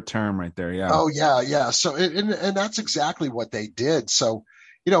favorite term right there. Yeah. Oh yeah. So and that's exactly what they did. So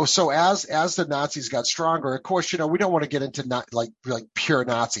so as the Nazis got stronger, of course, we don't want to get into not like pure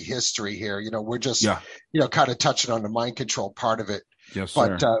Nazi history here. We're just kind of touching on the mind control part of it. Yes,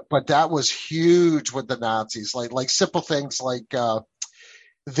 but sir. But that was huge with the Nazis, like simple things like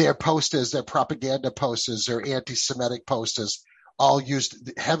their posters, their propaganda posters, their anti-Semitic posters, all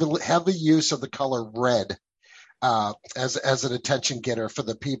used heavy use of the color red as an attention getter for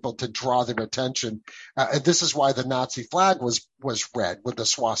the people to draw their attention. And this is why the Nazi flag was red with the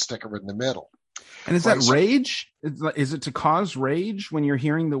swastika in the middle. And is that rage? Is it to cause rage when you're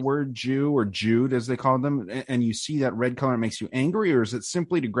hearing the word Jew or Jude, as they call them, and you see that red color, it makes you angry? Or is it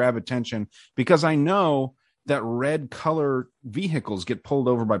simply to grab attention? Because I know that red color vehicles get pulled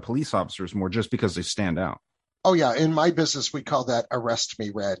over by police officers more just because they stand out. Oh, yeah. In my business, we call that arrest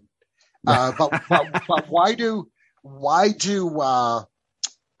me red. But why do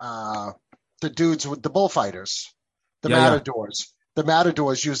the dudes with the bullfighters, the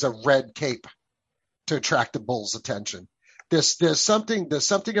matadors use a red cape to attract the bull's attention? There's something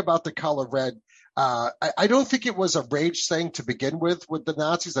about the color red. I don't think it was a rage thing to begin with the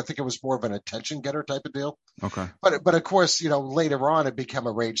Nazis. I think it was more of an attention getter type of deal. Okay. But of course, later on it became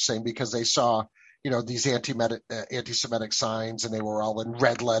a rage thing because they saw these anti-Semitic signs, and they were all in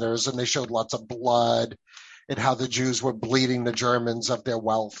red letters, and they showed lots of blood and how the Jews were bleeding the Germans of their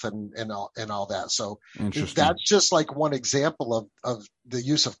wealth and all that. So that's just like one example of the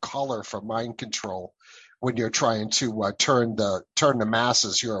use of color for mind control when you're trying to turn the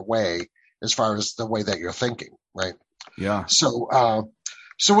masses your way as far as the way that you're thinking, right? Yeah. So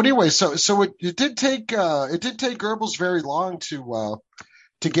anyway, so it did take Goebbels very long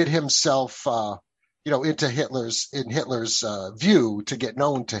to get himself into Hitler's view, to get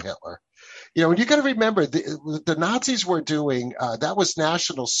known to Hitler. And you got to remember the Nazis were doing that was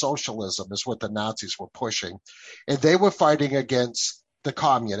National Socialism is what the Nazis were pushing, and they were fighting against the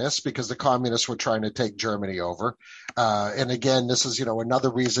communists because the communists were trying to take Germany over. And again, this is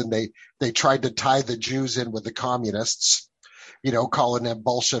another reason they tried to tie the Jews in with the communists, calling them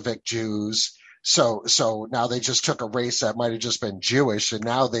Bolshevik Jews. So now they just took a race that might have just been Jewish, and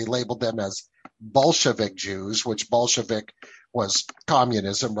now they labeled them as Bolshevik Jews, which Bolshevik was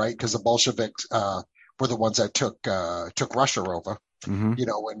communism, right? Because the Bolsheviks were the ones that took Russia over. Mm-hmm.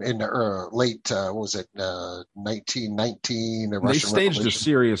 In the late 1919? They staged a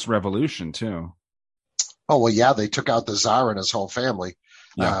serious revolution too. Oh well, yeah, they took out the Tsar and his whole family.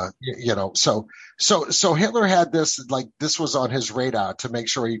 Yeah. So Hitler had this was on his radar to make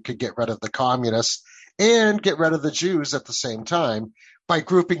sure he could get rid of the communists and get rid of the Jews at the same time by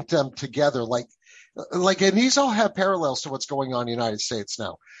grouping them together, and these all have parallels to what's going on in the United States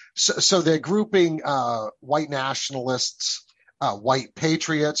now. So they're grouping white nationalists, white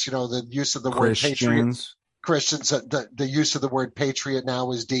patriots. The use of the word patriot. Christians. The use of the word patriot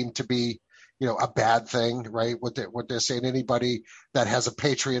now is deemed to be a bad thing, right? What they're saying, anybody that has a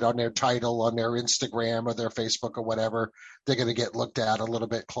patriot on their title, on their Instagram or their Facebook or whatever, they're going to get looked at a little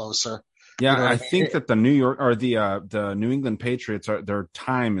bit closer. Yeah, I think that the New York or the New England Patriots their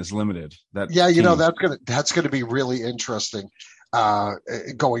time is limited. That's gonna be really interesting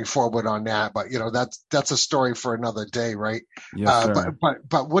going forward on that. But that's a story for another day, right? Yes,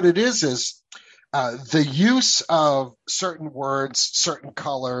 but what it is the use of certain words, certain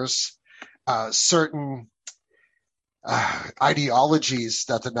colors, certain ideologies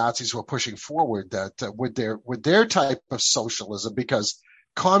that the Nazis were pushing forward that with their type of socialism, because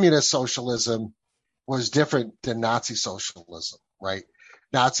communist socialism was different than Nazi socialism, right?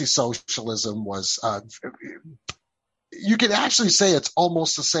 Nazi socialism was, you could actually say it's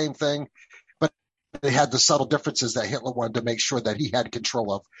almost the same thing, but they had the subtle differences that Hitler wanted to make sure that he had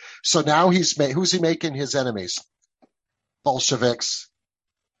control of. So now who's he making his enemies? Bolsheviks,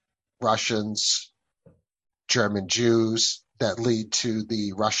 Russians, German Jews that lead to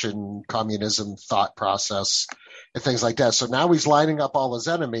the Russian communism thought process and things like that. So now he's lining up all his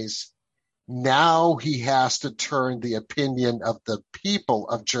enemies. Now he has to turn the opinion of the people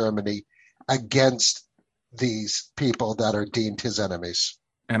of Germany against these people that are deemed his enemies.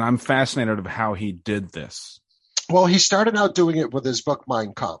 And I'm fascinated of how he did this. Well, he started out doing it with his book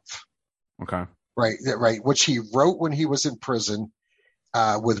Mein Kampf. Okay. Right, which he wrote when he was in prison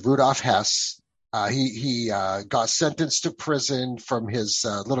with Rudolf Hess. He got sentenced to prison from his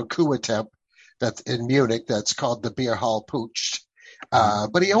little coup attempt that's in Munich that's called the Beer Hall Putsch.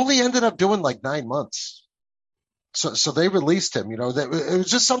 But he only ended up doing like 9 months. So they released him. It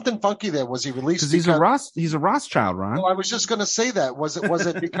was just something funky there. Was he released because he's a Rothschild, Ron? Well, I was just going to say that. Was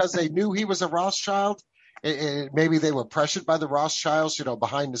it because they knew he was a Rothschild? Maybe they were pressured by the Rothschilds,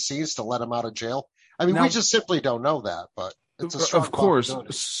 behind the scenes to let him out of jail. I mean, we just simply don't know that, but it's a strong of course.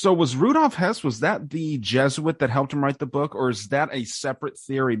 possibility. So was Rudolf Hess, was that the Jesuit that helped him write the book, or is that a separate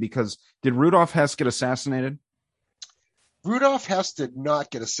theory? Because did Rudolf Hess get assassinated? Rudolf Hess did not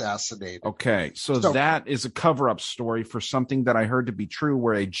get assassinated. Okay, so that is a cover-up story for something that I heard to be true,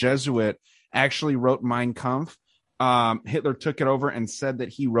 where a Jesuit actually wrote Mein Kampf. Hitler took it over and said that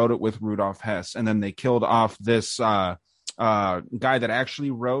he wrote it with Rudolf Hess, and then they killed off this guy that actually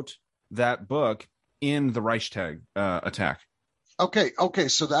wrote that book in the Reichstag attack. Okay,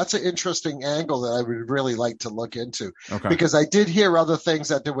 so that's an interesting angle that I would really like to look into. Okay. Because I did hear other things,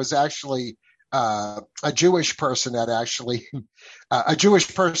 that there was actually a Jewish person that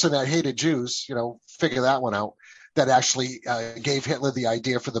hated Jews, figure that one out, that actually gave Hitler the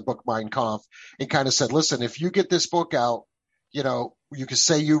idea for the book Mein Kampf, and kind of said, listen, if you get this book out, you can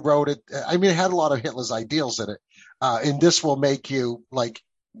say you wrote it. I mean, it had a lot of Hitler's ideals in it. And this will make you like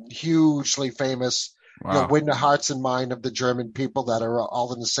hugely famous. Wow. Win the hearts and mind of the German people that are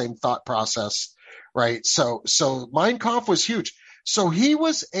all in the same thought process, right? So Mein Kampf was huge. So he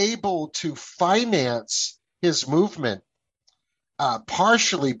was able to finance his movement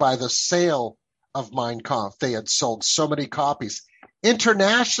partially by the sale of Mein Kampf. They had sold so many copies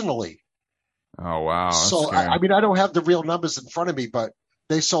internationally. Oh, wow. So, I mean, I don't have the real numbers in front of me, but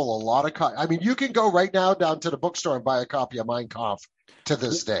they sold a lot of copies. I mean, you can go right now down to the bookstore and buy a copy of Mein Kampf to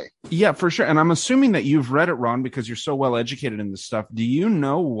this day. Yeah, for sure. And I'm assuming that you've read it, Ron, because you're so well educated in this stuff. Do you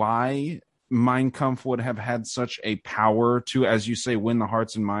know why Mein Kampf would have had such a power to, as you say, win the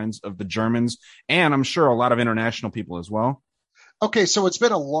hearts and minds of the Germans, and I'm sure a lot of international people as well? Okay, so it's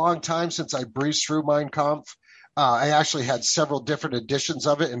been a long time since I breezed through Mein Kampf. I actually had several different editions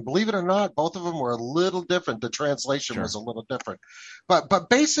of it, and believe it or not, both of them were a little different. The translation was a little different, but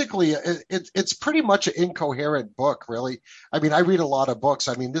basically, it's pretty much an incoherent book, really. I mean, I read a lot of books.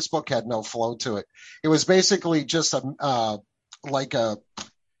 I mean, this book had no flow to it. It was basically just like a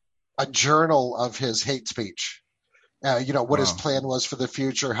journal of his hate speech. What his plan was for the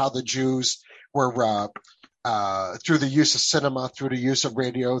future, how the Jews were. Through the use of cinema, through the use of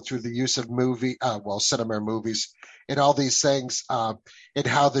radio, through the use of cinema and movies, and all these things, and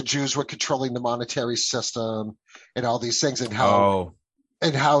how the Jews were controlling the monetary system, and all these things, and how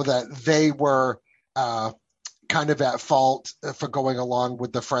that they were kind of at fault for going along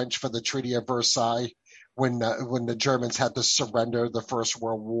with the French for the Treaty of Versailles when the Germans had to surrender the First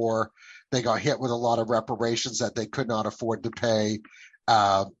World War. They got hit with a lot of reparations that they could not afford to pay.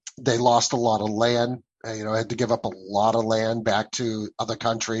 They lost a lot of land. Had to give up a lot of land back to other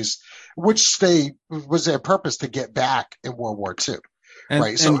countries, which was their purpose to get back in World War II.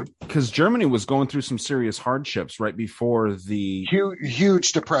 Right. So because Germany was going through some serious hardships right before the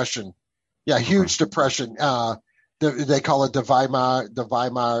huge depression. Yeah. Huge depression. They call it the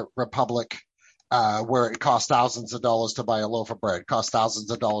Weimar Republic, where it cost thousands of dollars to buy a loaf of bread, cost thousands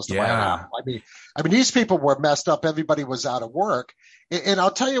of dollars to buy an apple. I mean, these people were messed up. Everybody was out of work. And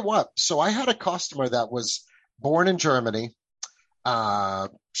I'll tell you what, so I had a customer that was born in Germany.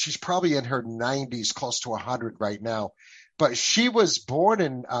 She's probably in her 90s, close to 100 right now, but she was born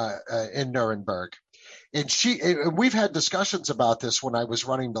in Nuremberg. And we've had discussions about this when I was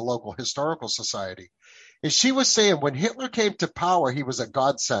running the local historical society. And she was saying when Hitler came to power, he was a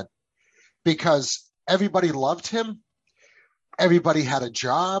godsend because everybody loved him. Everybody had a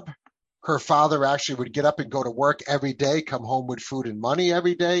job. Her father actually would get up and go to work every day, come home with food and money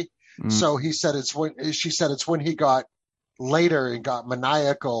every day. So she said it's when he got later and got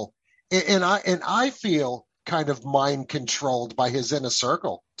maniacal. And I feel kind of mind controlled by his inner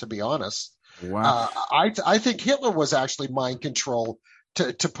circle, to be honest. Wow. I think Hitler was actually mind controlled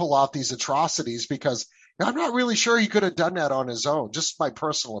to pull off these atrocities because I'm not really sure he could have done that on his own. Just my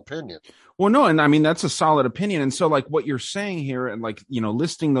personal opinion. Well, no, and I mean, that's a solid opinion. And so like what you're saying here and like,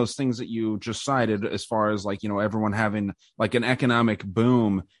 listing those things that you just cited as far as like, everyone having like an economic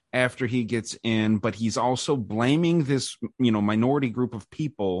boom after he gets in, but he's also blaming this, minority group of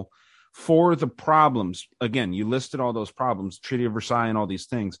people for the problems. Again, you listed all those problems, Treaty of Versailles and all these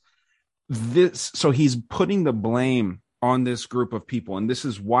things. So he's putting the blame on this group of people. And this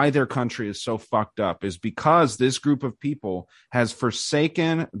is why their country is so fucked up, is because this group of people has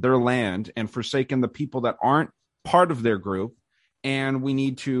forsaken their land and forsaken the people that aren't part of their group. And we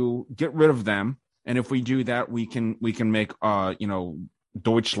need to get rid of them. And if we do that, we can make,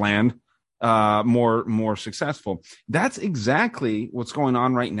 Deutschland more successful. That's exactly what's going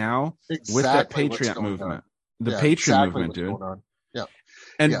on right now with that Patriot movement. The Patriot movement, dude. Yeah.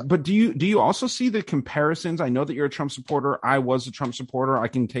 And but do you also see the comparisons? I know that you're a Trump supporter. I was a Trump supporter. I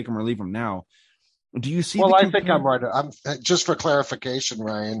can take him or leave him now. Do you see? Well, I think I'm right. I'm just for clarification,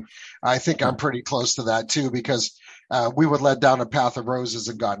 Ryan. I think I'm pretty close to that too, because we would led down a path of roses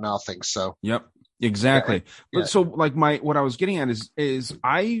and got nothing. So yep, exactly. But so like what I was getting at is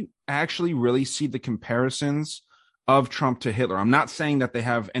I actually really see the comparisons of Trump to Hitler. I'm not saying that they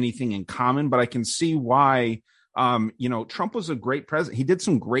have anything in common, but I can see why. Trump was a great president. He did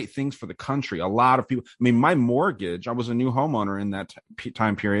some great things for the country. A lot of people. I mean, my mortgage. I was a new homeowner in that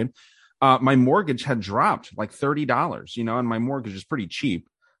time period. My mortgage had dropped like $30, and my mortgage is pretty cheap.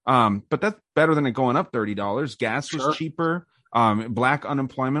 But that's better than it going up $30. Gas was cheaper. Black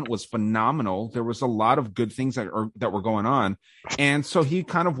unemployment was phenomenal. There was a lot of good things that were going on. And so he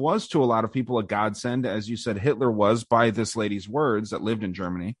kind of was to a lot of people a godsend, as you said, Hitler was, by this lady's words, that lived in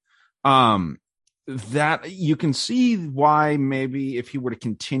Germany. That you can see why maybe if he were to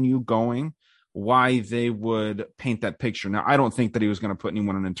continue going, why they would paint that picture. Now, I don't think that he was going to put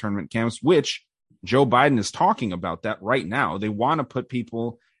anyone in internment camps, which Joe Biden is talking about that right now. They want to put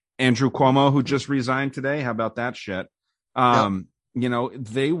people, Andrew Cuomo, who just resigned today. How about that shit?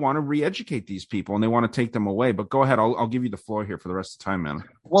 They want to re-educate these people and they want to take them away. But go ahead. I'll give you the floor here for the rest of the time, man.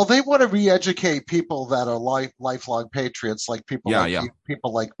 Well, they want to re-educate people that are lifelong patriots, like people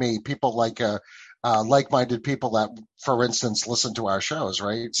people like me, people like like-minded people that, for instance, listen to our shows,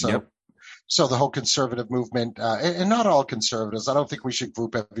 right? So. So the whole conservative movement, and not all conservatives, I don't think we should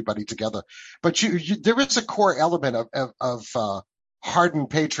group everybody together, but there is a core element of hardened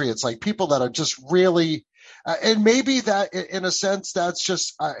patriots, like people that are just really, and maybe that in a sense, that's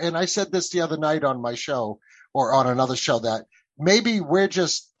just, and I said this the other night on my show or on another show, that maybe we're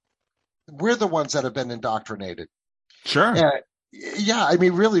the ones that have been indoctrinated. Sure. Yeah, I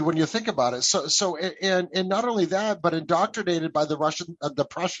mean, really, when you think about it, so, and not only that, but indoctrinated by the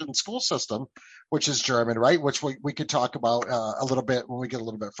Prussian school system, which is German, right? Which we could talk about a little bit when we get a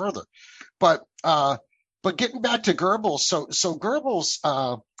little bit further. But getting back to Goebbels, so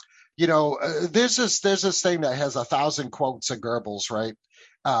Goebbels, there's this thing that has 1,000 quotes of Goebbels, right?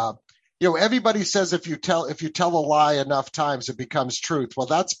 Everybody says if you tell a lie enough times, it becomes truth. Well,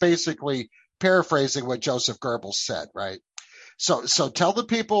 that's basically paraphrasing what Joseph Goebbels said, right? So tell the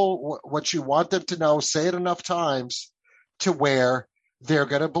people what you want them to know, say it enough times to where they're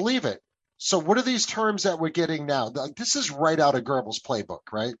going to believe it. So what are these terms that we're getting now? This is right out of Goebbels'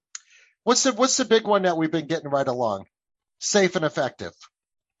 playbook, right? What's the big one that we've been getting right along? Safe and effective.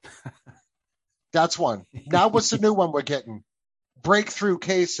 That's one. Now what's the new one we're getting? Breakthrough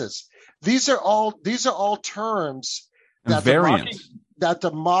cases. These are all terms that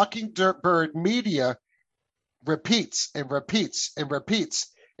the Mockingbird media repeats and repeats and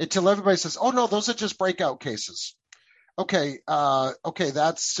repeats until everybody says, "Oh no, those are just breakout cases." Okay,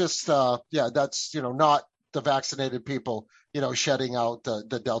 that's just that's not the vaccinated people, shedding out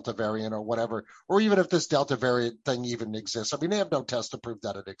the Delta variant or whatever, or even if this Delta variant thing even exists. I mean, they have no test to prove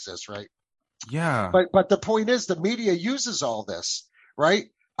that it exists, right? Yeah. But the point is, the media uses all this, right?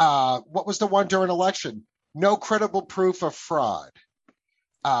 What was the one during election? No credible proof of fraud.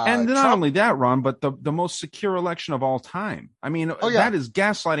 And not only that, Ron, but the most secure election of all time. I mean, that is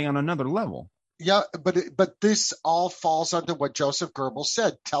gaslighting on another level. Yeah, but this all falls under what Joseph Goebbels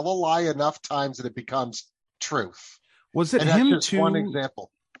said: tell a lie enough times that it becomes truth. Was it him just too? One example.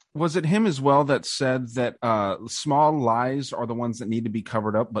 Was it him as well that said that small lies are the ones that need to be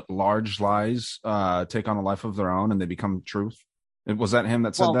covered up, but large lies take on a life of their own and they become truth? Was that him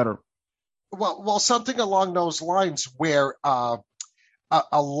that said that? Or well, something along those lines, where a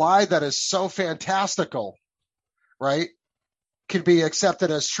lie that is so fantastical, right, can be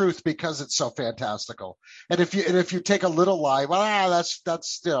accepted as truth because it's so fantastical. And if you take a little lie, well, that's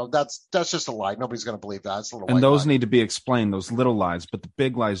just a lie. Nobody's going to believe that. It's a little. And those need to be explained, those little lies, but the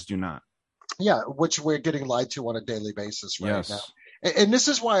big lies do not. Yeah, which we're getting lied to on a daily basis right now. And this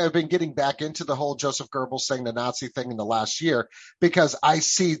is why I've been getting back into the whole Joseph Goebbels thing, the Nazi thing in the last year, because I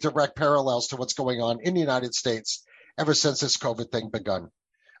see direct parallels to what's going on in the United States ever since this COVID thing begun.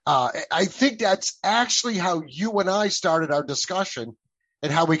 I think that's actually how you and I started our discussion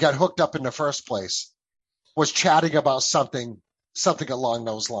and how we got hooked up in the first place, was chatting about something along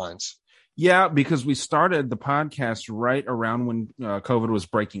those lines. Yeah, because we started the podcast right around when COVID was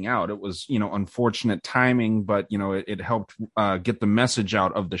breaking out. It was, unfortunate timing, but, it helped get the message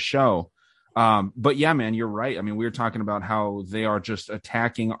out of the show. But yeah, man, you're right. I mean, we were talking about how they are just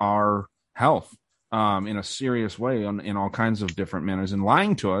attacking our health in a serious way in all kinds of different manners and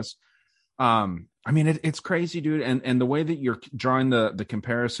lying to us. I mean, it's crazy, dude. And the way that you're drawing the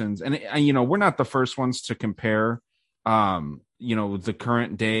comparisons, and we're not the first ones to compare, the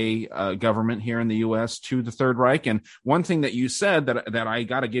current day government here in the U.S. to the Third Reich. And one thing that you said that I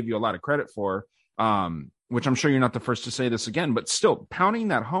got to give you a lot of credit for, which I'm sure you're not the first to say this again, but still pounding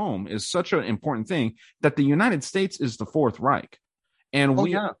that home is such an important thing, that the United States is the Fourth Reich. And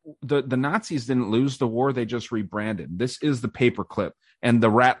the Nazis didn't lose the war. They just rebranded. This is the paperclip and the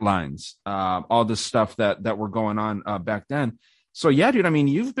rat lines, all this stuff that were going on back then. So, yeah, dude, I mean,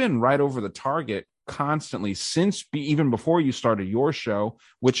 you've been right over the target constantly since even before you started your show,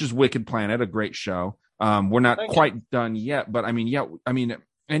 which is Wicked Planet, a great show. We're not quite done yet, but I mean,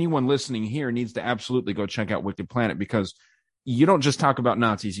 anyone listening here needs to absolutely go check out Wicked Planet, because you don't just talk about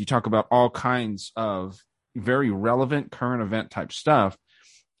Nazis. You talk about all kinds of very relevant current event type stuff.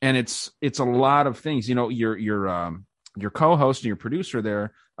 And it's a lot of things, your co-host and your producer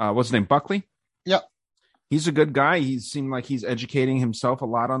there, what's his name? Buckley. Yep. He's a good guy. He seemed like he's educating himself a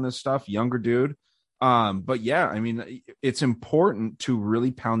lot on this stuff. Younger dude. But yeah, I mean, it's important to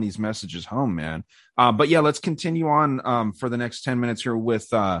really pound these messages home, man. But yeah, let's continue on, for the next 10 minutes here with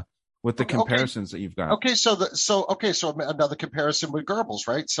the comparisons that you've got. Okay. So another comparison with Goebbels,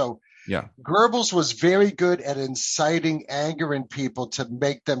 right? So yeah, Goebbels was very good at inciting anger in people to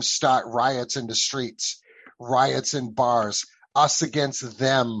make them start riots in the streets, riots in bars, us against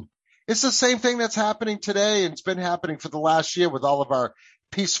them. It's the same thing that's happening today, and it's been happening for the last year with all of our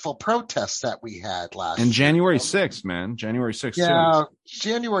peaceful protests that we had last year. And January 6th, man. January 6th. Yeah, too.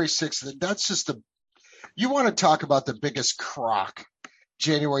 January 6th. That's just you want to talk about the biggest crock,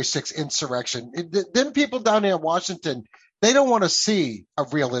 January 6th insurrection. Then people down there in Washington, they don't want to see a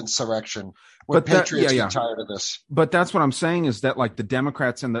real insurrection. But patriots get tired of this. But that's what I'm saying, is that like the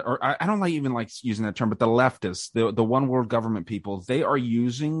Democrats and I don't even like using that term, but the leftists, the one world government people, they are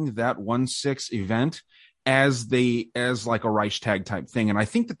using that 1/6 event as like a Reichstag type thing. And I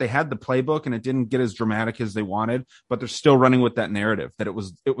think that they had the playbook and it didn't get as dramatic as they wanted, but they're still running with that narrative that it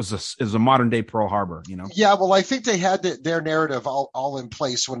was a modern day Pearl Harbor, Yeah. Well, I think they had their narrative all in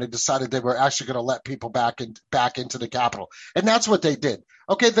place when they decided they were actually going to let people back into the Capitol. And that's what they did.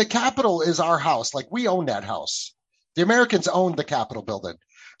 Okay. The Capitol is our house. Like, we own that house. The Americans own the Capitol building.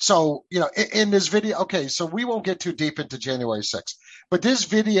 So, in this video, okay, so we won't get too deep into January 6th, but there's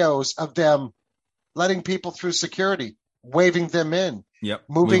videos of them letting people through security, waving them in,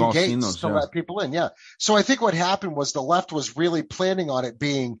 moving gates to let people in. Yeah. So I think what happened was the left was really planning on it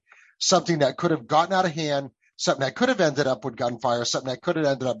being something that could have gotten out of hand, something that could have ended up with gunfire, something that could have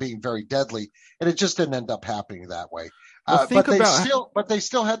ended up being very deadly. And it just didn't end up happening that way. But they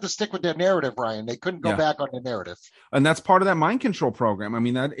still had to stick with their narrative, Ryan. They couldn't go back on the narrative. And that's part of that mind control program. I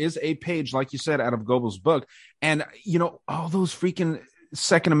mean, that is a page, like you said, out of Goebbels' book. And, all those freaking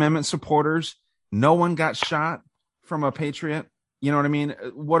Second Amendment supporters, no one got shot from a patriot. You know what I mean?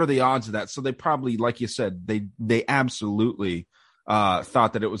 What are the odds of that? So they probably, like you said, they absolutely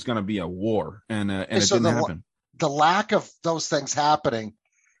thought that it was going to be a war, and it didn't happen. The lack of those things happening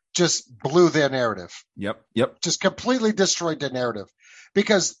just blew their narrative. Yep. Just completely destroyed their narrative,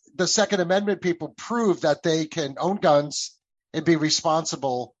 because the Second Amendment people proved that they can own guns and be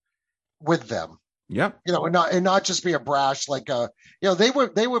responsible with them. Yep. And not just be a brash, like, they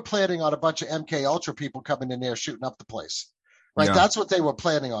were planning on a bunch of MK Ultra people coming in there shooting up the place, right? Yeah. That's what they were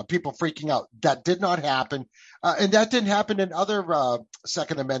planning on, people freaking out. That did not happen. And that didn't happen in other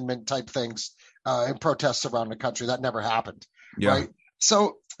Second Amendment type things in protests around the country. That never happened. Yeah. Right.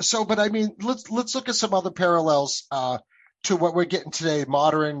 So, but I mean, let's look at some other parallels to what we're getting today.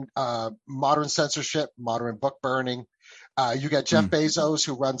 Modern censorship, modern book burning. You got Jeff Bezos,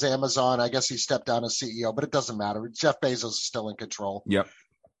 who runs Amazon. I guess he stepped down as CEO, but it doesn't matter. Jeff Bezos is still in control. Yep.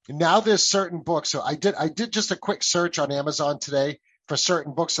 Now there's certain books. So I did just a quick search on Amazon today for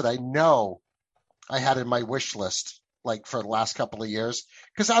certain books that I know I had in my wish list, like for the last couple of years,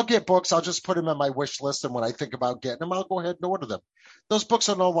 because I'll get books. I'll just put them on my wish list. And when I think about getting them, I'll go ahead and order them. Those books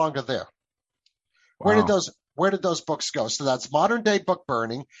are no longer there. Wow. Where did those books go? So that's modern day book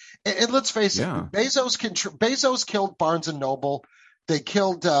burning. And let's face it, Bezos killed Barnes and Noble. They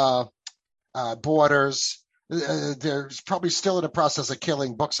killed Borders. They're probably still in the process of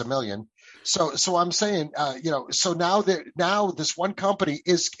killing Books A Million. So I'm saying, so now this one company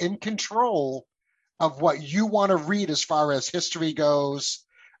is in control of what you want to read as far as history goes,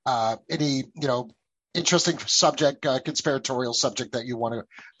 any, interesting subject, conspiratorial subject that you want to.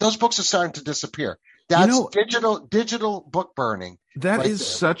 Those books are starting to disappear. That's digital book burning. That is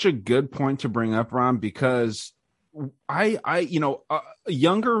such a good point to bring up, Ron, because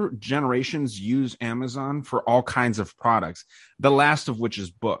younger generations use Amazon for all kinds of products, the last of which is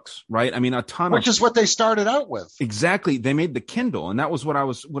books, right? I mean, a ton Which is what they started out with. Exactly. They made the Kindle. And that was what I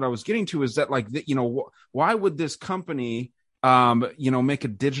was getting to, is that, like, why would this company, make a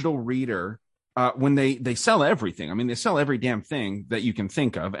digital reader when they sell everything? I mean, they sell every damn thing that you can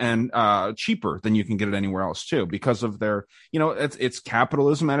think of, and cheaper than you can get it anywhere else too, because of their, it's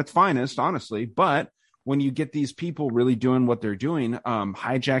capitalism at its finest, honestly. But when you get these people really doing what they're doing,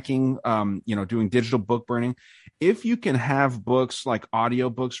 hijacking, doing digital book burning, if you can have books like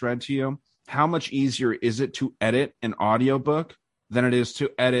audiobooks read to you, how much easier is it to edit an audiobook than it is to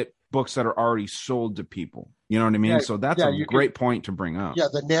edit books that are already sold to people? You know what I mean? So that's a great point to bring up. Yeah,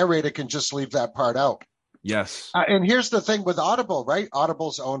 the narrator can just leave that part out. Yes. And here's the thing with Audible, right?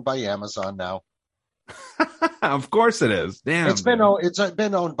 Audible's owned by Amazon now. Of course it is. Damn. It's been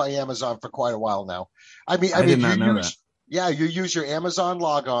owned by Amazon for quite a while now. I mean, you use your Amazon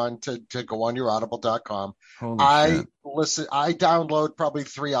logon to go on your audible.com. I download probably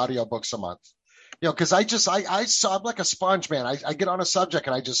 3 audiobooks a month. Because I'm like a sponge, man. I get on a subject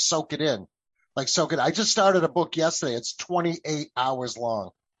and I just soak it in. I just started a book yesterday. It's 28 hours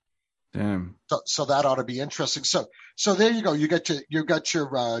long. Damn. So that ought to be interesting. So there you go. You got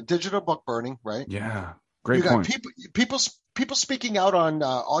your digital book burning, right? Yeah. Great point. People speaking out on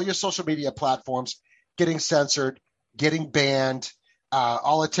all your social media platforms, getting censored, getting banned.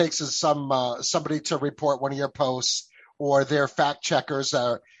 All it takes is somebody to report one of your posts, or their fact checkers,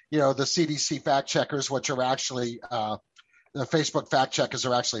 the CDC fact checkers, which are actually the Facebook fact checkers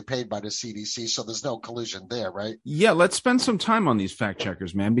are actually paid by the CDC, so there's no collusion there, right? Yeah, let's spend some time on these fact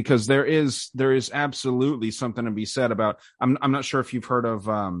checkers, man, because there is absolutely something to be said about. I'm not sure if you've heard of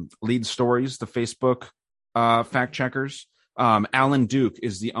Lead Stories, the Facebook fact checkers. Alan Duke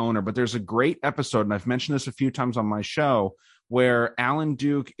is the owner, but there's a great episode, and I've mentioned this a few times on my show, where Alan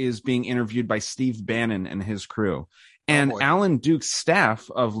Duke is being interviewed by Steve Bannon and his crew. And Alan Duke's staff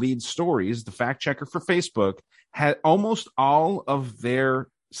of Lead Stories, the fact checker for Facebook, had almost all of their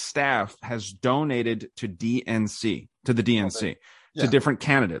staff has donated to DNC, to the DNC, to different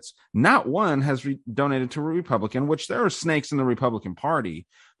candidates. Not one has donated to a Republican, which there are snakes in the Republican Party.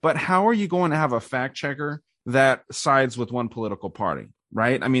 But how are you going to have a fact checker that sides with one political party?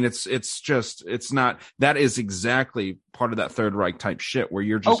 Right. I mean, it's not, that is exactly part of that Third Reich type shit where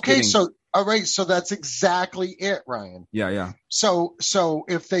you're just all right. So that's exactly it, Ryan. Yeah. So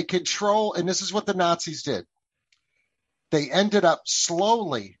if they control, and this is what the Nazis did, they ended up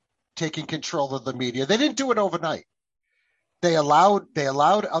slowly taking control of the media. They didn't do it overnight. They allowed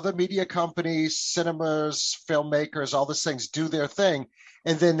other media companies, cinemas, filmmakers, all these things do their thing.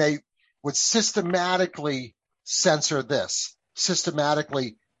 And then they would systematically censor this,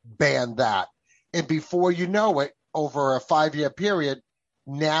 systematically ban that. And before you know it, over a 5-year period,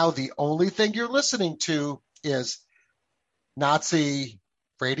 now the only thing you're listening to is Nazi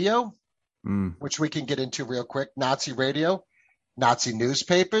radio, which we can get into real quick. Nazi radio, Nazi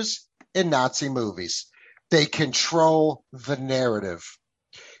newspapers, and Nazi movies. They control the narrative.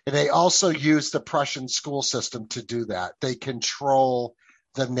 And they also use the Prussian school system to do that. They control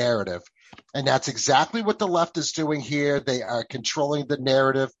the narrative. And that's exactly what the left is doing here. They are controlling the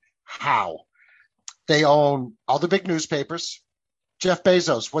narrative. How? They own all the big newspapers. Jeff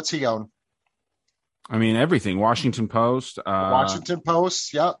Bezos, what's he own? I mean, everything. Washington Post. Washington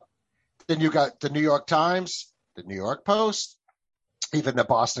Post, yep. Then you got the New York Times, the New York Post, even the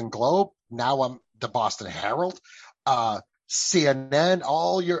Boston Globe. Now I'm the Boston Herald, CNN,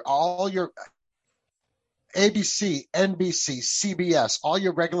 all your ABC, NBC, CBS, all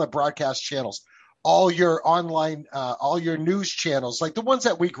your regular broadcast channels, all your online, all your news channels, like the ones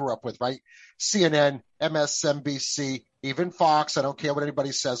that we grew up with, right? CNN, MSNBC, even Fox. I don't care what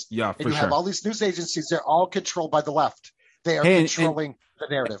anybody says. Yeah, and you have all these news agencies. They're all controlled by the left. They are controlling the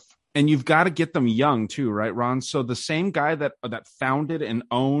narrative. And you've got to get them young too, right, Ron? So the same guy that founded and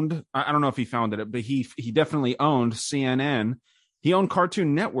owned, I don't know if he founded it, but he definitely owned CNN. He owned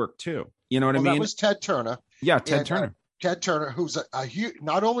Cartoon Network too. You know what I mean? That was Ted Turner. Yeah, Ted Turner. Ted Turner, who's a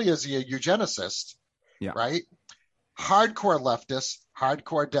not only is he a eugenicist, right? Hardcore leftist,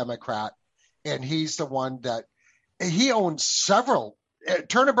 hardcore Democrat, and he's the one that he owned several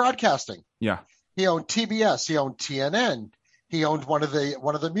Turner Broadcasting. Yeah, he owned TBS. He owned TNN. He owned one of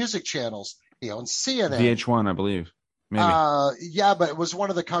the music channels. He owned CNN. VH1, I believe. Maybe. Yeah, but it was one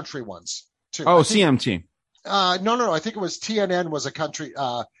of the country ones too. Oh, CMT. No. I think it was TNN was a country.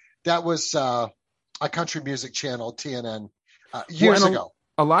 That was a country music channel. TNN years ago.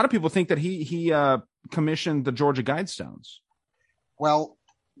 A lot of people think that he commissioned the Georgia Guidestones. Well,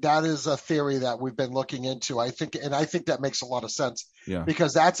 that is a theory that we've been looking into. I think that makes a lot of sense. Yeah.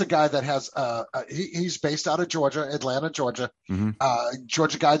 Because that's a guy that has he's based out of Georgia, Atlanta, Georgia. Mhm.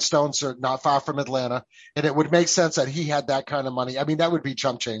 Georgia Guidestones are not far from Atlanta, and it would make sense that he had that kind of money. I mean, that would be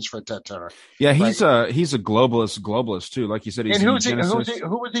chump change for Ted Turner. Yeah, he's a globalist too. Like you said, he's And a who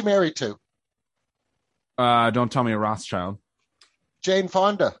eugenicist. was he married to? Don't tell me a Rothschild. Jane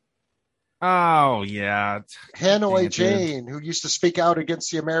Fonda. Oh yeah, Hanoi Damn it, Jane, who used to speak out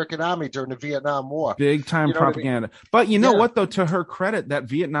against the American Army during the Vietnam War. big time You know what I mean? propaganda. But you know Yeah. what though? To her credit, that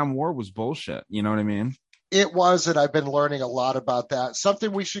Vietnam War was bullshit. You know what I mean? It was, and I've been learning a lot about that.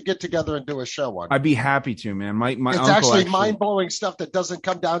 Something we should get together and do a show on. I'd be happy to, man. My It's uncle actually mind-blowing stuff that doesn't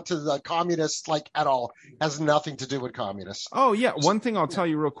come down to the communists like at all. Has nothing to do with communists. Oh yeah, one thing I'll tell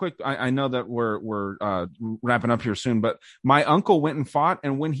you real quick. I know that we're wrapping up here soon, but my uncle went and fought,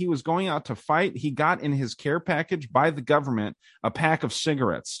 and when he was going out to fight, he got in his care package by the government a pack of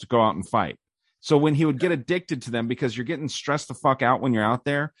cigarettes to go out and fight. So when he would get addicted to them, because you're getting stressed the fuck out when you're out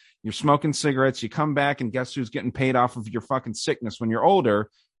there, you're smoking cigarettes, you come back, and guess who's getting paid off of your fucking sickness when you're older?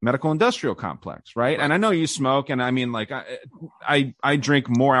 Medical industrial complex, right? And I know you smoke, and I mean, like, I drink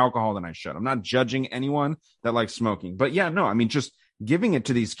more alcohol than I should. I'm not judging anyone that likes smoking, but yeah, no, I mean, just giving it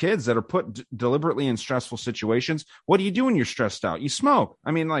to these kids that are put deliberately in stressful situations. What do you do when you're stressed out? You smoke.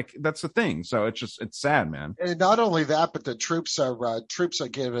 I mean, like, that's the thing. So it's sad, man. And not only that, but the troops are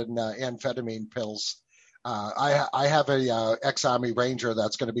given amphetamine pills. I have a ex-Army Ranger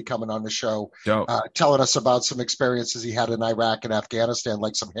that's going to be coming on the show, Dope. telling us about some experiences he had in Iraq and Afghanistan,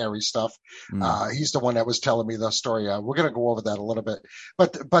 like some hairy stuff. He's the one that was telling me the story. We're going to go over that a little bit.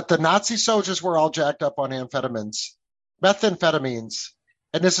 But the Nazi soldiers were all jacked up on methamphetamines,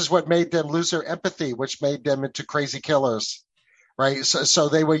 and this is what made them lose their empathy, which made them into crazy killers, right? So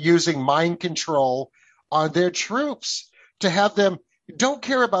they were using mind control on their troops to have them don't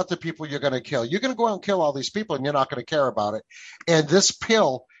care about the people you're going to kill. You're going to go out and kill all these people, and you're not going to care about it. And this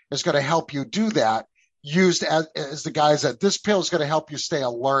pill is going to help you do that, used as the guys that this pill is going to help you stay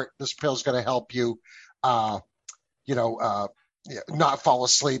alert. This pill is going to help you, not fall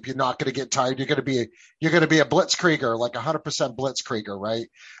asleep. You're not going to get tired. You're going to be a blitzkrieger, like 100% blitzkrieger, right?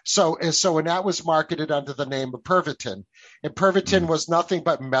 So and that was marketed under the name of Pervitin, and Pervitin was nothing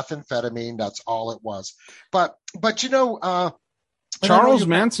but methamphetamine. That's all it was. But Charles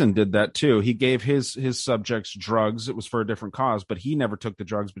Manson did that too. He gave his subjects drugs. It was for a different cause, but he never took the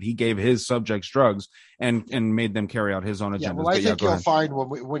drugs, but he gave his subjects drugs and made them carry out his own agendas. Yeah, well, I think you'll find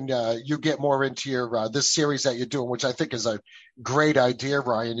when you get more into your this series that you're doing, which I think is a great idea,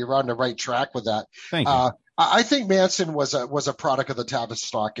 Ryan. You're on the right track with that. Thank you. I think Manson was a product of the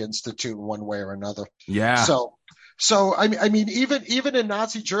Tavistock Institute in one way or another. Yeah. So I mean, even in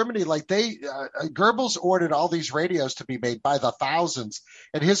Nazi Germany, like Goebbels ordered all these radios to be made by the thousands,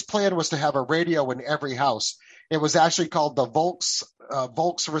 and his plan was to have a radio in every house. It was actually called the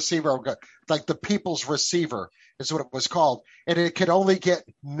Volks receiver, like the People's Receiver is what it was called, and it could only get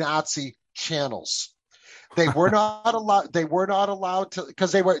Nazi channels. They were not allowed. They were not allowed to,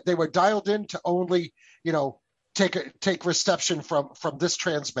 because they were dialed in to only take reception from this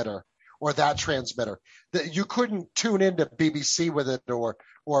transmitter or that transmitter. That you couldn't tune into BBC with it or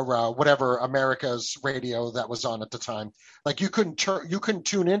whatever America's radio that was on at the time. Like you couldn't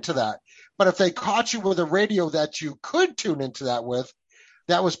tune into that. But if they caught you with a radio that you could tune into that with,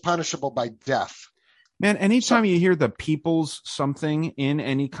 that was punishable by death. Man, anytime you hear the People's something in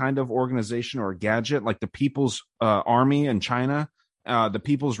any kind of organization or gadget, like the People's Army in China, the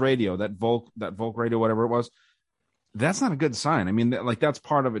People's Radio, that Volk radio, whatever it was, that's not a good sign. I mean, like that's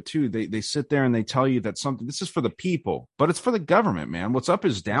part of it too. They sit there and they tell you that this is for the people, but it's for the government, man. What's up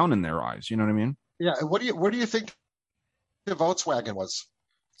is down in their eyes. You know what I mean? Yeah. What do you think the Volkswagen was?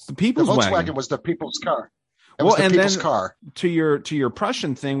 It's the people's Volkswagen wagon. was the people's car. It was the people's car. To your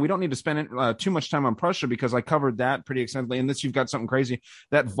Prussian thing, we don't need to spend too much time on Prussia because I covered that pretty extensively. And this, you've got something crazy.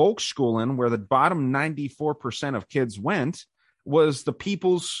 That Volksschulen, where the bottom 94% of kids went, was the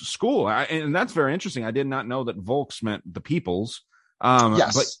people's school. And that's very interesting. I did not know that Volks meant the people's.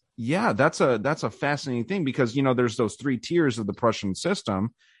 Yes. But yeah, that's a fascinating thing because, there's those three tiers of the Prussian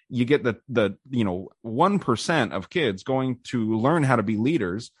system. You get the 1% of kids going to learn how to be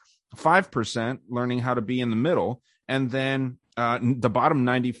leaders, 5% learning how to be in the middle, and then the bottom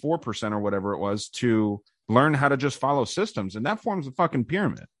 94% or whatever it was to learn how to just follow systems. And that forms a fucking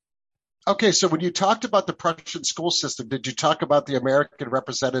pyramid. Okay, so when you talked about the Prussian school system, did you talk about the American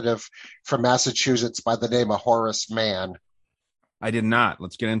representative from Massachusetts by the name of Horace Mann? I did not.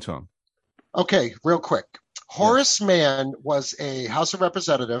 Let's get into him. Okay, real quick. Horace Mann was a House of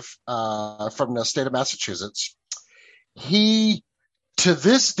Representative from the state of Massachusetts. He to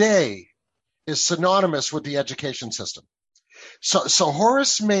this day is synonymous with the education system. So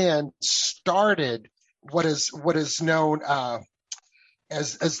Horace Mann started what is known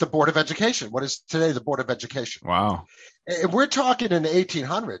as the Board of Education, what is today the Board of Education. Wow. And we're talking in the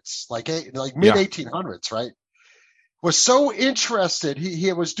 1800s, like mid 1800s, right? Was so interested.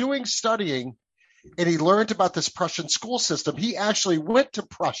 He was doing studying, and he learned about this Prussian school system. He actually went to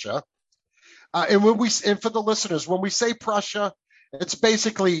Prussia. And for the listeners, when we say Prussia, it's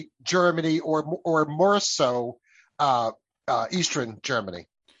basically Germany or more so Eastern Germany.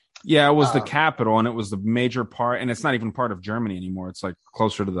 Yeah, it was the capital, and it was the major part, and it's not even part of Germany anymore. It's like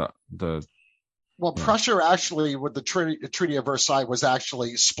closer to the. Well, yeah. Prussia actually, with the Treaty of Versailles, was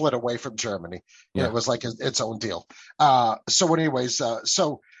actually split away from Germany. Yeah. It was like its own deal. So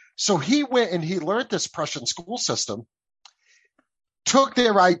he went and he learned this Prussian school system, took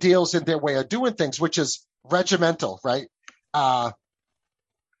their ideals and their way of doing things, which is regimental, right? All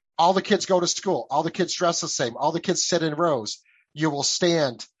the kids go to school. All the kids dress the same. All the kids sit in rows. You will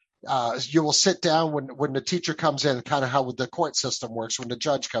stand. You will sit down when the teacher comes in, kind of how the court system works when the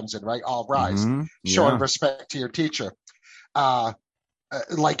judge comes in, right? All rise, showing respect to your teacher.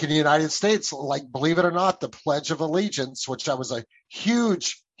 Like in the United States, like, believe it or not, the Pledge of Allegiance, which I was a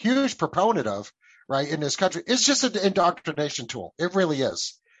huge proponent of, right, in this country, it's just an indoctrination tool. It really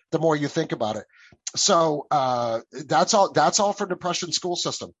is, the more you think about it. So that's all from the Prussian school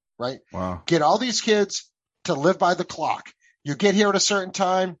system, right? Wow. Get all these kids to live by the clock. You get here at a certain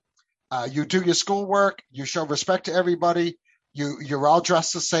time. You do your schoolwork. You show respect to everybody. You're all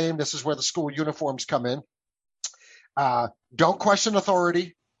dressed the same. This is where the school uniforms come in. Don't question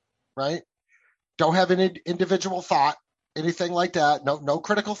authority, right? Don't have an individual thought, anything like that. No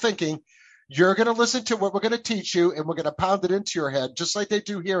critical thinking. You're going to listen to what we're going to teach you, and we're going to pound it into your head, just like they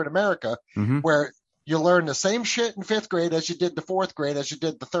do here in America, where you learn the same shit in 5th grade as you did the 4th grade, as you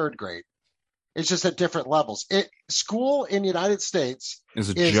did the 3rd grade. It's just at different levels. School in the United States is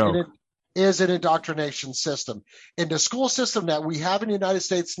a joke. Is an indoctrination system. And the school system that we have in the United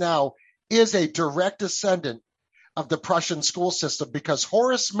States now is a direct descendant of the Prussian school system, because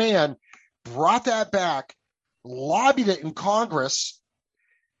Horace Mann brought that back, lobbied it in Congress,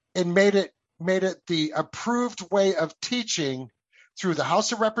 and made it the approved way of teaching through the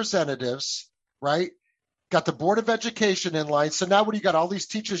House of Representatives, right? Got the Board of Education in line. So now when you got all these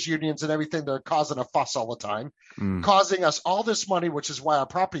teachers unions and everything, they're causing a fuss all the time, causing us all this money, which is why our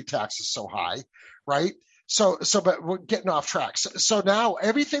property tax is so high, right? But we're getting off track. So now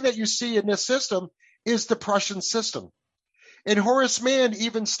everything that you see in this system is the Prussian system. And Horace Mann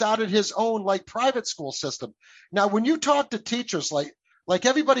even started his own private school system. Now, when you talk to teachers, like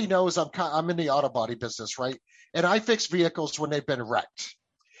everybody knows, I'm in the auto body business, right? And I fix vehicles when they've been wrecked.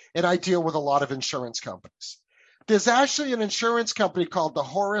 And I deal with a lot of insurance companies. There's actually an insurance company called the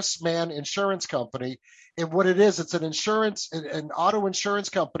Horace Mann Insurance Company. And what it is, it's an auto insurance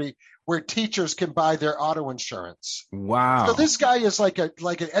company where teachers can buy their auto insurance. Wow. So this guy is like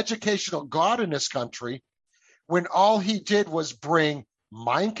an educational god in this country, when all he did was bring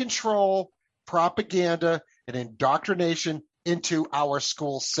mind control, propaganda, and indoctrination into our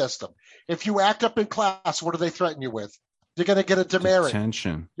school system. If you act up in class, what do they threaten you with? You're going to get a demerit.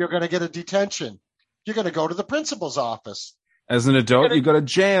 Detention. You're going to get a detention. You're going to go to the principal's office. As an adult, you go to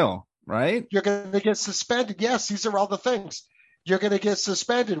jail, right? You're going to get suspended. Yes, these are all the things. You're going to get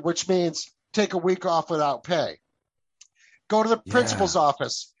suspended, which means take a week off without pay. Go to the principal's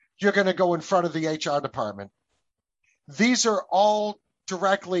office. You're going to go in front of the HR department. These are all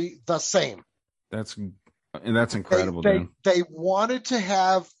directly the same. That's incredible. They wanted to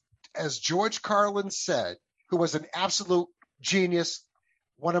have, as George Carlin said, who was an absolute genius,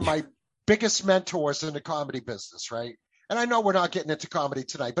 one of my biggest mentors in the comedy business, right? And I know we're not getting into comedy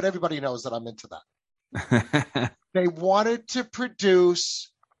tonight, but everybody knows that I'm into that. They wanted to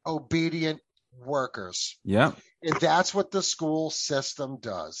produce obedient workers. Yeah. And that's what the school system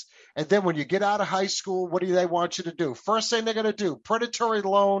does. And then when you get out of high school, what do they want you to do? First thing they're going to do, predatory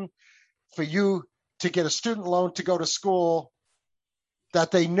loan for you to get a student loan to go to school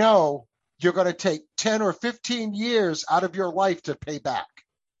that they know you're going to take 10 or 15 years out of your life to pay back.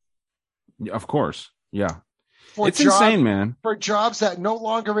 Of course. Yeah. It's insane, man. For jobs that no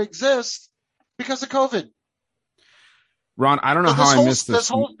longer exist because of COVID. Ron, I don't know how I missed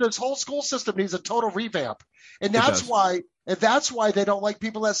this. This whole school system needs a total revamp. And that's why they don't like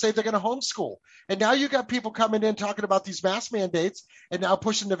people that say they're going to homeschool. And now you got people coming in talking about these mask mandates and now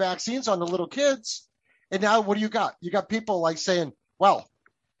pushing the vaccines on the little kids. And now what do you got? You got people saying, well,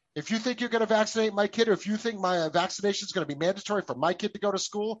 if you think you're going to vaccinate my kid, or if you think my vaccination is going to be mandatory for my kid to go to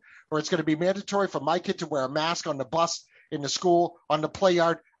school, or it's going to be mandatory for my kid to wear a mask on the bus in the school, on the play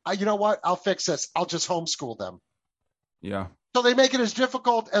yard. You know what? I'll fix this. I'll just homeschool them. Yeah. So they make it as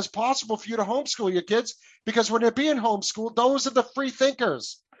difficult as possible for you to homeschool your kids, because when they're being homeschooled, those are the free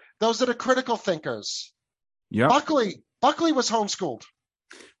thinkers. Those are the critical thinkers. Yeah. Buckley was homeschooled.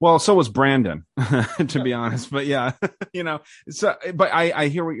 Well, so was Brandon, to be honest. But yeah, so, but I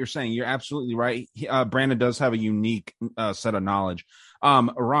hear what you're saying. You're absolutely right. Brandon does have a unique set of knowledge.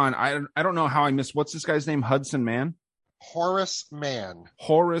 Ron, I don't know how I missed, what's this guy's name? Hudson Mann? Horace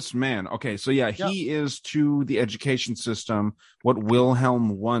Mann. Okay. So yeah, he is to the education system what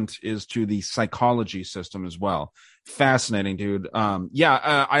Wilhelm Wundt is to the psychology system as well. Fascinating, dude.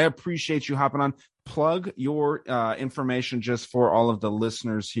 I appreciate you hopping on. Plug your information just for all of the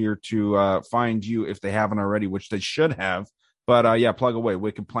listeners here to find you if they haven't already, which they should have. But plug away.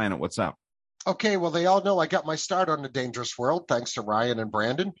 Wicked Planet, what's up? Okay, well, they all know I got my start on The Dangerous World thanks to Ryan and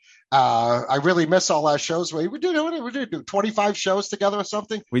Brandon. I really miss all our shows. We did 25 shows together or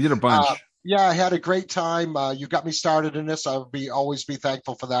something. We did a bunch. I had a great time. You got me started in this. I'll always be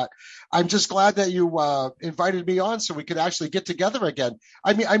thankful for that. I'm just glad that you invited me on so we could actually get together again.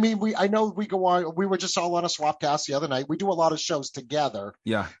 I know we go on. We were just all on a Swapcast the other night. We do a lot of shows together.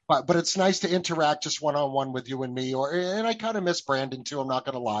 Yeah. But it's nice to interact just one-on-one with you and me. And I kind of miss Brandon too. I'm not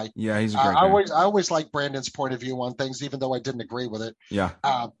going to lie. Yeah, he's a great guy. I always like Brandon's point of view on things, even though I didn't agree with it. Yeah.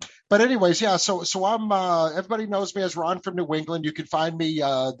 But anyways, yeah. So I'm. Everybody knows me as Ron from New England. You can find me.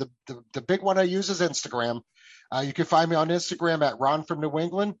 The big one I use is Instagram. You can find me on Instagram at Ron from New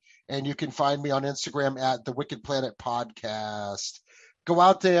England, and you can find me on Instagram at the Wicked Planet Podcast. Go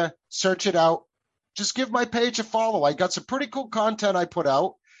out there, search it out. Just give my page a follow. I got some pretty cool content I put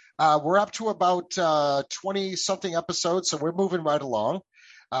out. We're up to about 20-something episodes, so we're moving right along.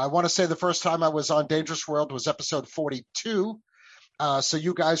 I want to say the first time I was on Dangerous World was episode 42. So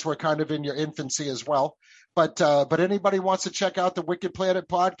you guys were kind of in your infancy as well. But anybody wants to check out the Wicked Planet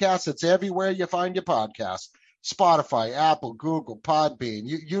Podcast, it's everywhere you find your podcast. Spotify, Apple, Google, Podbean,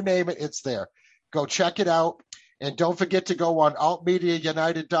 you name it, it's there. Go check it out. And don't forget to go on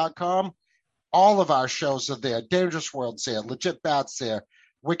altmediaunited.com. All of our shows are there. Dangerous World's there. Legit Bats there.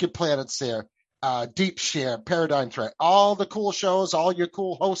 Wicked Planet's there. Deep Share, Paradigm Threat. All the cool shows, all your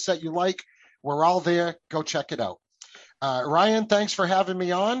cool hosts that you like, we're all there. Go check it out. Ryan, thanks for having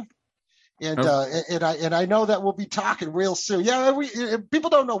me on. And I know that we'll be talking real soon. Yeah, people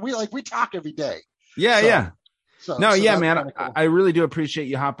don't know we talk every day. Yeah. Man. Cool. I really do appreciate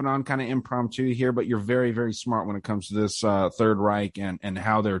you hopping on kind of impromptu here, but you're very, very smart when it comes to this Third Reich and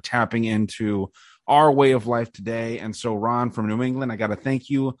how they're tapping into our way of life today. And so, Ron from New England, I got to thank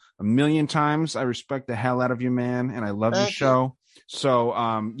you a million times. I respect the hell out of you, man, and I love your show. So,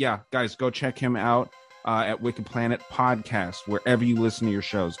 guys, go check him out at Wicked Planet Podcast, wherever you listen to your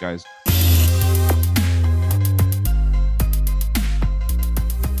shows, guys.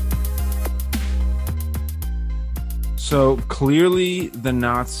 So clearly the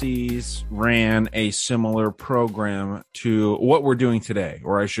Nazis ran a similar program to what we're doing today,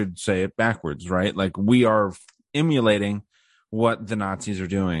 or I should say it backwards, right? Like we are emulating what the Nazis are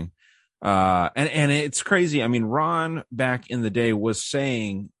doing. And it's crazy. I mean, Ron back in the day was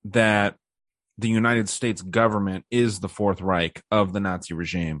saying that the United States government is the Fourth Reich of the Nazi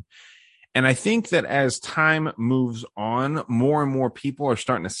regime. And I think that as time moves on, more and more people are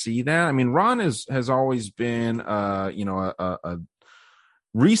starting to see that. I mean, Ron has always been, a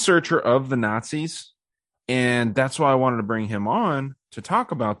researcher of the Nazis. And that's why I wanted to bring him on to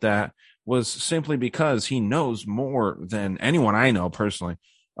talk about that, was simply because he knows more than anyone I know personally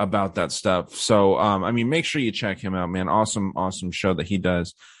about that stuff. So, make sure you check him out, man. Awesome show that he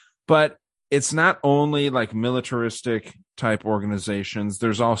does. But it's not only like militaristic type organizations.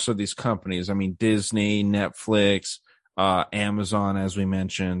 There's also these companies. I mean, Disney, Netflix, Amazon, as we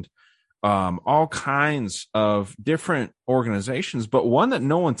mentioned, all kinds of different organizations. But one that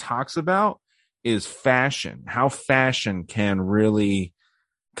no one talks about is fashion, how fashion can really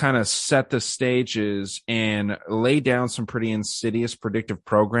kind of set the stages and lay down some pretty insidious predictive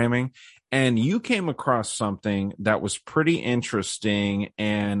programming. And you came across something that was pretty interesting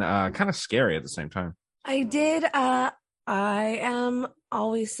and kind of scary at the same time. I did. I am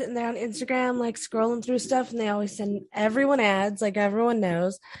always sitting there on Instagram, like scrolling through stuff, and they always send everyone ads, like everyone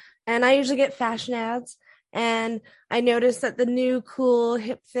knows. And I usually get fashion ads. And I noticed that the new cool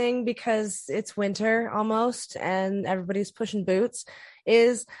hip thing, because it's winter almost and everybody's pushing boots,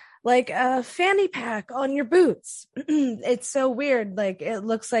 is like a fanny pack on your boots. It's so weird. Like it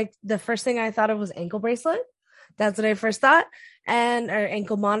looks like, the first thing I thought of was ankle bracelet. That's what I first thought, or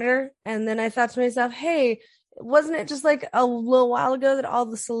ankle monitor. And then I thought to myself, hey, wasn't it just like a little while ago that all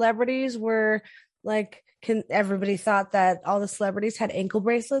the celebrities were Like, everybody thought that all the celebrities had ankle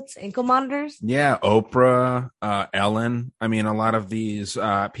bracelets, ankle monitors. Yeah, Oprah, Ellen. I mean, a lot of these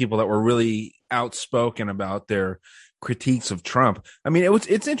people that were really outspoken about their critiques of Trump. I mean,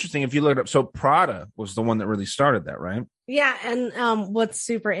 it's interesting if you look it up. So Prada was the one that really started that, right? Yeah, and what's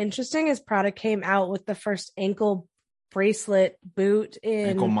super interesting is Prada came out with the first ankle bracelet boot in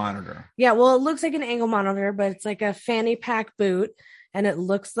Ankle monitor. Yeah, well, it looks like an ankle monitor, but it's like a fanny pack boot, and it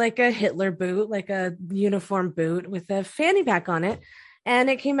looks like a Hitler boot, like a uniform boot with a fanny pack on it. And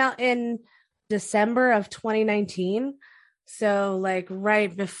it came out in December of 2019. So, like,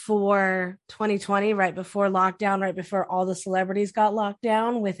 right before 2020, right before lockdown, right before all the celebrities got locked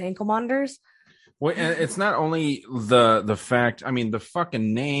down with ankle monitors. Well, and it's not only the fact, I mean, the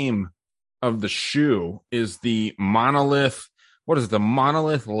fucking name of the shoe is the Monolith. What is it? The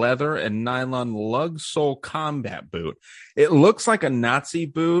Monolith leather and nylon lug sole combat boot. It looks like a Nazi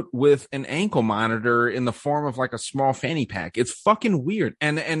boot with an ankle monitor in the form of like a small fanny pack. It's fucking weird.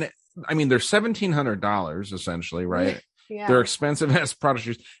 And I mean, they're $1,700 essentially, right? Yeah. They're expensive as Prada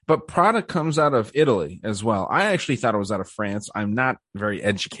shoes, but Prada comes out of Italy as well. I actually thought it was out of France. I'm not very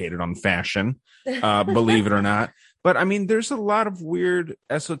educated on fashion, believe it or not. But I mean, there's a lot of weird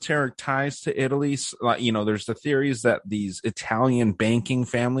esoteric ties to Italy. You know, there's the theories that these Italian banking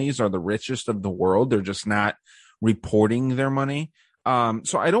families are the richest of the world. They're just not reporting their money.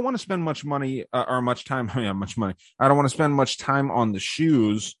 So I don't want to spend much money or much time. Yeah, much money. I don't want to spend much time on the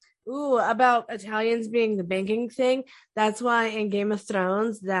shoes. Ooh, about Italians being the banking thing. That's why in Game of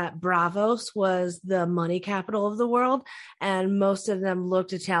Thrones that Bravos was the money capital of the world, and most of them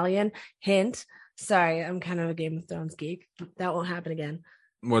looked Italian. Hint. Sorry, I'm kind of a Game of Thrones geek. That won't happen again.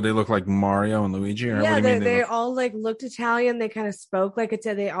 Well, they look like Mario and Luigi? Or yeah, what do you mean they all like looked Italian. They kind of spoke like it.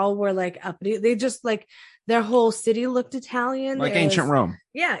 They all were like uppity. They just like their whole city looked Italian. Like ancient Rome.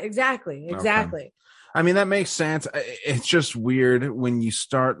 Yeah, exactly. Okay. I mean, that makes sense. It's just weird when you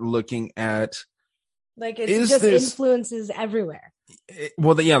start looking at like it's just influences everywhere.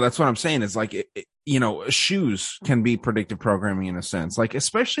 Well, yeah, that's what I'm saying. Is like, you know, shoes can be predictive programming in a sense, like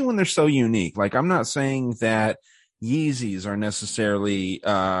especially when they're so unique. Like, I'm not saying that Yeezys are necessarily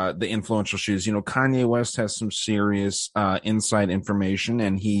the influential shoes. You know, Kanye West has some serious inside information,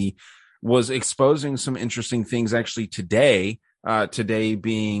 and he was exposing some interesting things actually today. Today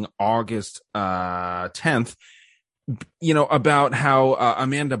being August 10th, you know, about how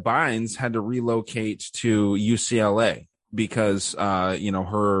Amanda Bynes had to relocate to UCLA because, you know,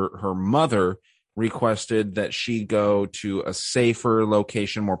 her mother requested that she go to a safer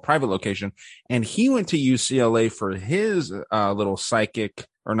location, more private location. And he went to UCLA for his little psychotic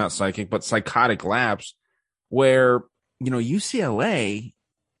lapse where, you know, UCLA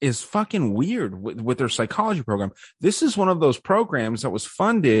is fucking weird with their psychology program. This is one of those programs that was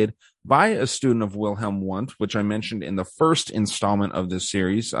funded by a student of Wilhelm Wundt, which I mentioned in the first installment of this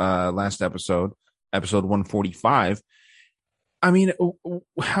series, last episode 145. I mean,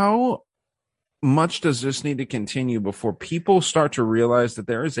 how much does this need to continue before people start to realize that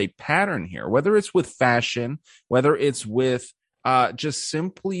there is a pattern here, whether it's with fashion, whether it's with just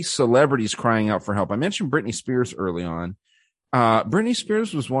simply celebrities crying out for help? I mentioned Britney Spears early on. Britney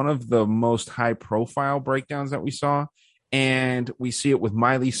Spears was one of the most high profile breakdowns that we saw, and we see it with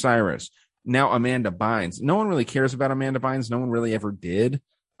Miley Cyrus. Now Amanda Bynes. No one really cares about Amanda Bynes. No one really ever did.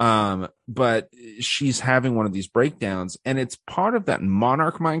 But she's having one of these breakdowns, and it's part of that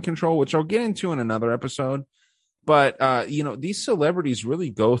monarch mind control, which I'll get into in another episode. But, you know, these celebrities really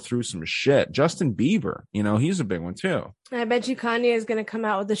go through some shit. Justin Bieber, you know, he's a big one too. I bet you Kanye is going to come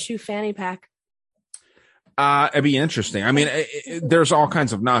out with a shoe fanny pack. It'd be interesting. I mean, there's all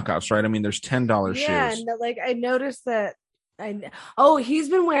kinds of knockoffs, right? I mean, there's $10 shoes. Yeah, and like I noticed that. He's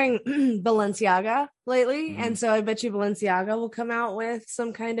been wearing Balenciaga lately, and so I bet you Balenciaga will come out with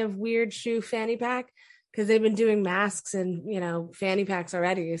some kind of weird shoe fanny pack because they've been doing masks and, you know, fanny packs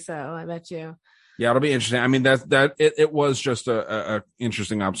already. So I bet you. Yeah, it'll be interesting. I mean, it was just a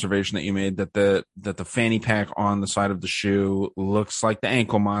interesting observation that you made that the fanny pack on the side of the shoe looks like the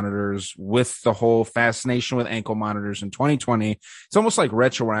ankle monitors, with the whole fascination with ankle monitors in 2020. It's almost like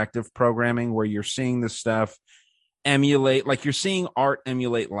retroactive programming where you're seeing this stuff emulate, like you're seeing art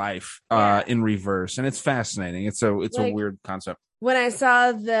emulate life in reverse, and it's fascinating. It's a weird concept. When I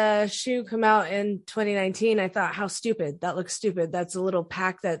saw the shoe come out in 2019, I thought, how stupid. That looks stupid. That's a little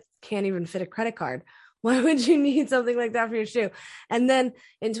pack that can't even fit a credit card. Why would you need something like that for your shoe? And then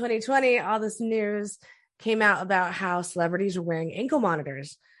in 2020, all this news came out about how celebrities are wearing ankle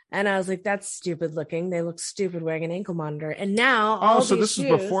monitors. And I was like, that's stupid looking. They look stupid wearing an ankle monitor. And now, so this is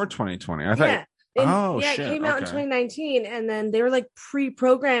before 2020. I thought. It came out in 2019, and then they were like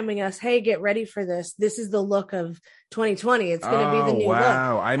pre-programming us. Hey, get ready for this. This is the look of 2020. It's going to be the new look.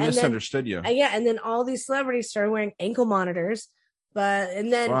 Wow, I misunderstood you. And then all these celebrities started wearing ankle monitors.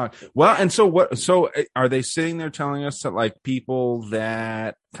 And so what? So are they sitting there telling us that like people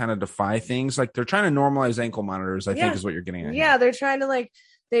that kind of defy things, like they're trying to normalize ankle monitors? I think is what you're getting at. Yeah, they're trying to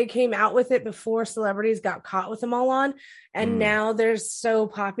they came out with it before celebrities got caught with them all on, and now they're so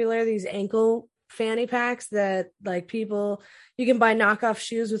popular, these ankle fanny packs, that like people, you can buy knockoff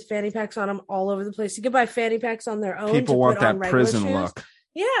shoes with fanny packs on them all over the place. You can buy fanny packs on their own. People want that prison shoes. look.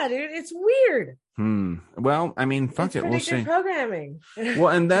 Yeah, dude, it's weird. Well, I mean, fuck it, we'll see. Programming. Well,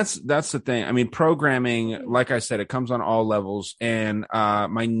 and that's the thing. I mean, programming, like I said, it comes on all levels. And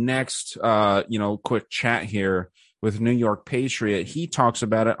my next, quick chat here with New York Patriot, he talks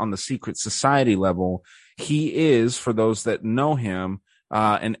about it on the secret society level. He is, for those that know him,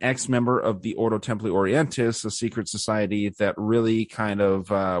 an ex-member of the Ordo Templi Orientis, a secret society that really kind of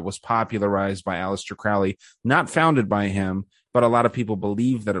was popularized by Aleister Crowley, not founded by him, but a lot of people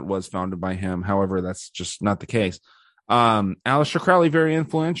believe that it was founded by him. However, that's just not the case. Aleister Crowley, very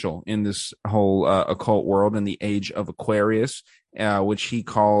influential in this whole occult world in the age of Aquarius, which he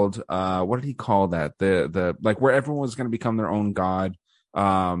called, what did he call that? The like where everyone was going to become their own god.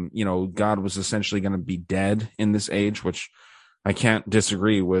 God was essentially going to be dead in this age, which I can't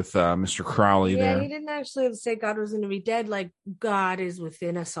disagree with Mr. Crowley there. Yeah, he didn't actually say God was going to be dead. Like, God is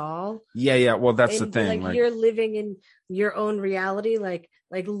within us all. Yeah. Well, that's the thing. Like, you're living in your own reality. Like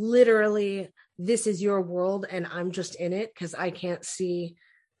literally, this is your world, and I'm just in it because I can't see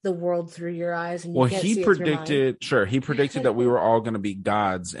the world through your eyes. And he predicted that we were all going to be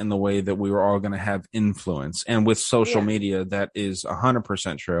gods in the way that we were all going to have influence. And with social media, that is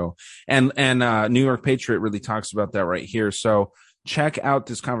 100% true. And New York Patriot really talks about that right here. So check out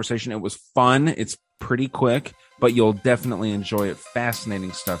this conversation. It was fun. It's pretty quick, but you'll definitely enjoy it.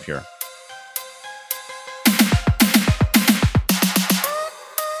 Fascinating stuff here.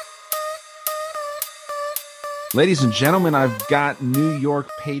 Ladies and gentlemen, I've got New York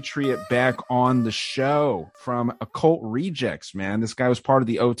Patriot back on the show from Occult Rejects, man. This guy was part of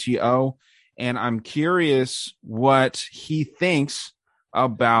the OTO, and I'm curious what he thinks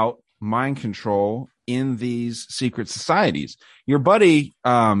about mind control in these secret societies. Your buddy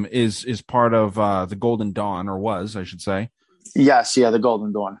is part of the Golden Dawn, or was, I should say. Yes, the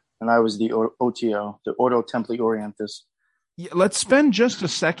Golden Dawn. And I was the OTO, the Ordo Templi Orientis. Let's spend just a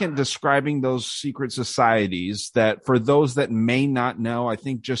second describing those secret societies that, for those that may not know, I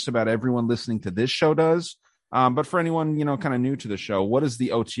think just about everyone listening to this show does. But for anyone, kind of new to the show, what is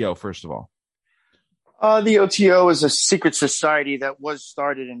the OTO, first of all? The OTO is a secret society that was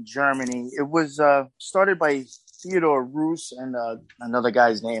started in Germany. It was started by Theodore Roos and another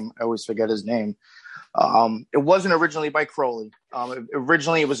guy's name. I always forget his name. It wasn't originally by Crowley.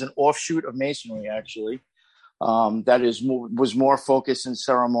 Originally, it was an offshoot of Masonry, actually. Was more focused in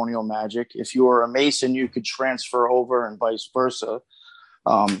ceremonial magic. If you were a Mason, you could transfer over and vice versa.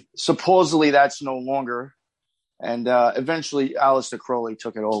 Supposedly that's no longer. And eventually Aleister Crowley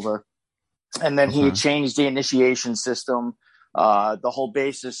took it over. And then he changed the initiation system. The whole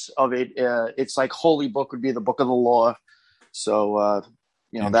basis of it, it's like Holy Book would be the book of the law. So,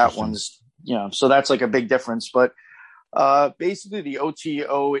 that one's, so that's like a big difference. But basically, the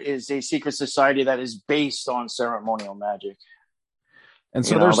OTO is a secret society that is based on ceremonial magic. And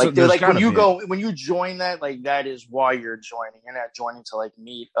so when you join that, like that is why you're joining. You're not joining to like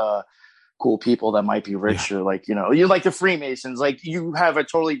meet cool people that might be rich or like, you're like the Freemasons. Like you have a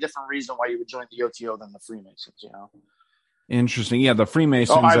totally different reason why you would join the OTO than the Freemasons, Interesting. Yeah, the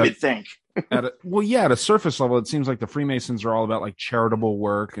Freemasons. I would think. At a surface level, it seems like the Freemasons are all about like charitable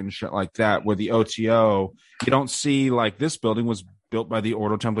work and shit like that. Where the OTO, you don't see like this building was built by the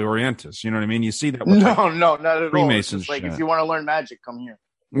Ordo Templi Orientis. You know what I mean? You see that. With, no, not at Freemasons all. Like if you want to learn magic, come here.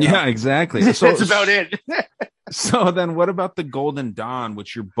 Yeah, exactly. So that's about it. So then, what about the Golden Dawn,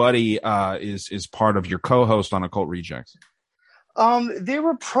 which your buddy is part of, your co-host on Occult Rejects? They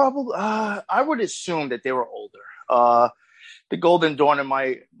were probably. I would assume that they were older. The Golden Dawn, in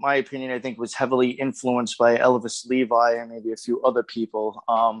my opinion, I think was heavily influenced by Elvis Levi and maybe a few other people.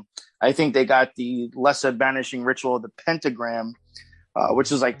 I think they got the lesser banishing ritual of the pentagram,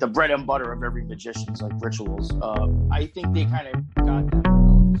 which is like the bread and butter of every magician's like rituals. I think they kind of got that from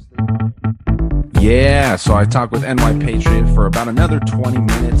Elvis Levi. Yeah, so I talked with NY Patriot for about another 20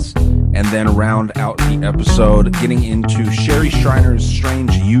 minutes and then round out the episode getting into Sherry Schreiner's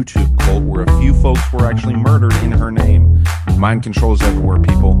strange YouTube cult where a few folks were actually murdered in her name. Mind control is everywhere,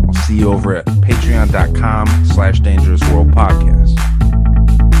 people. I'll see you over at patreon.com/dangerousworldpodcast.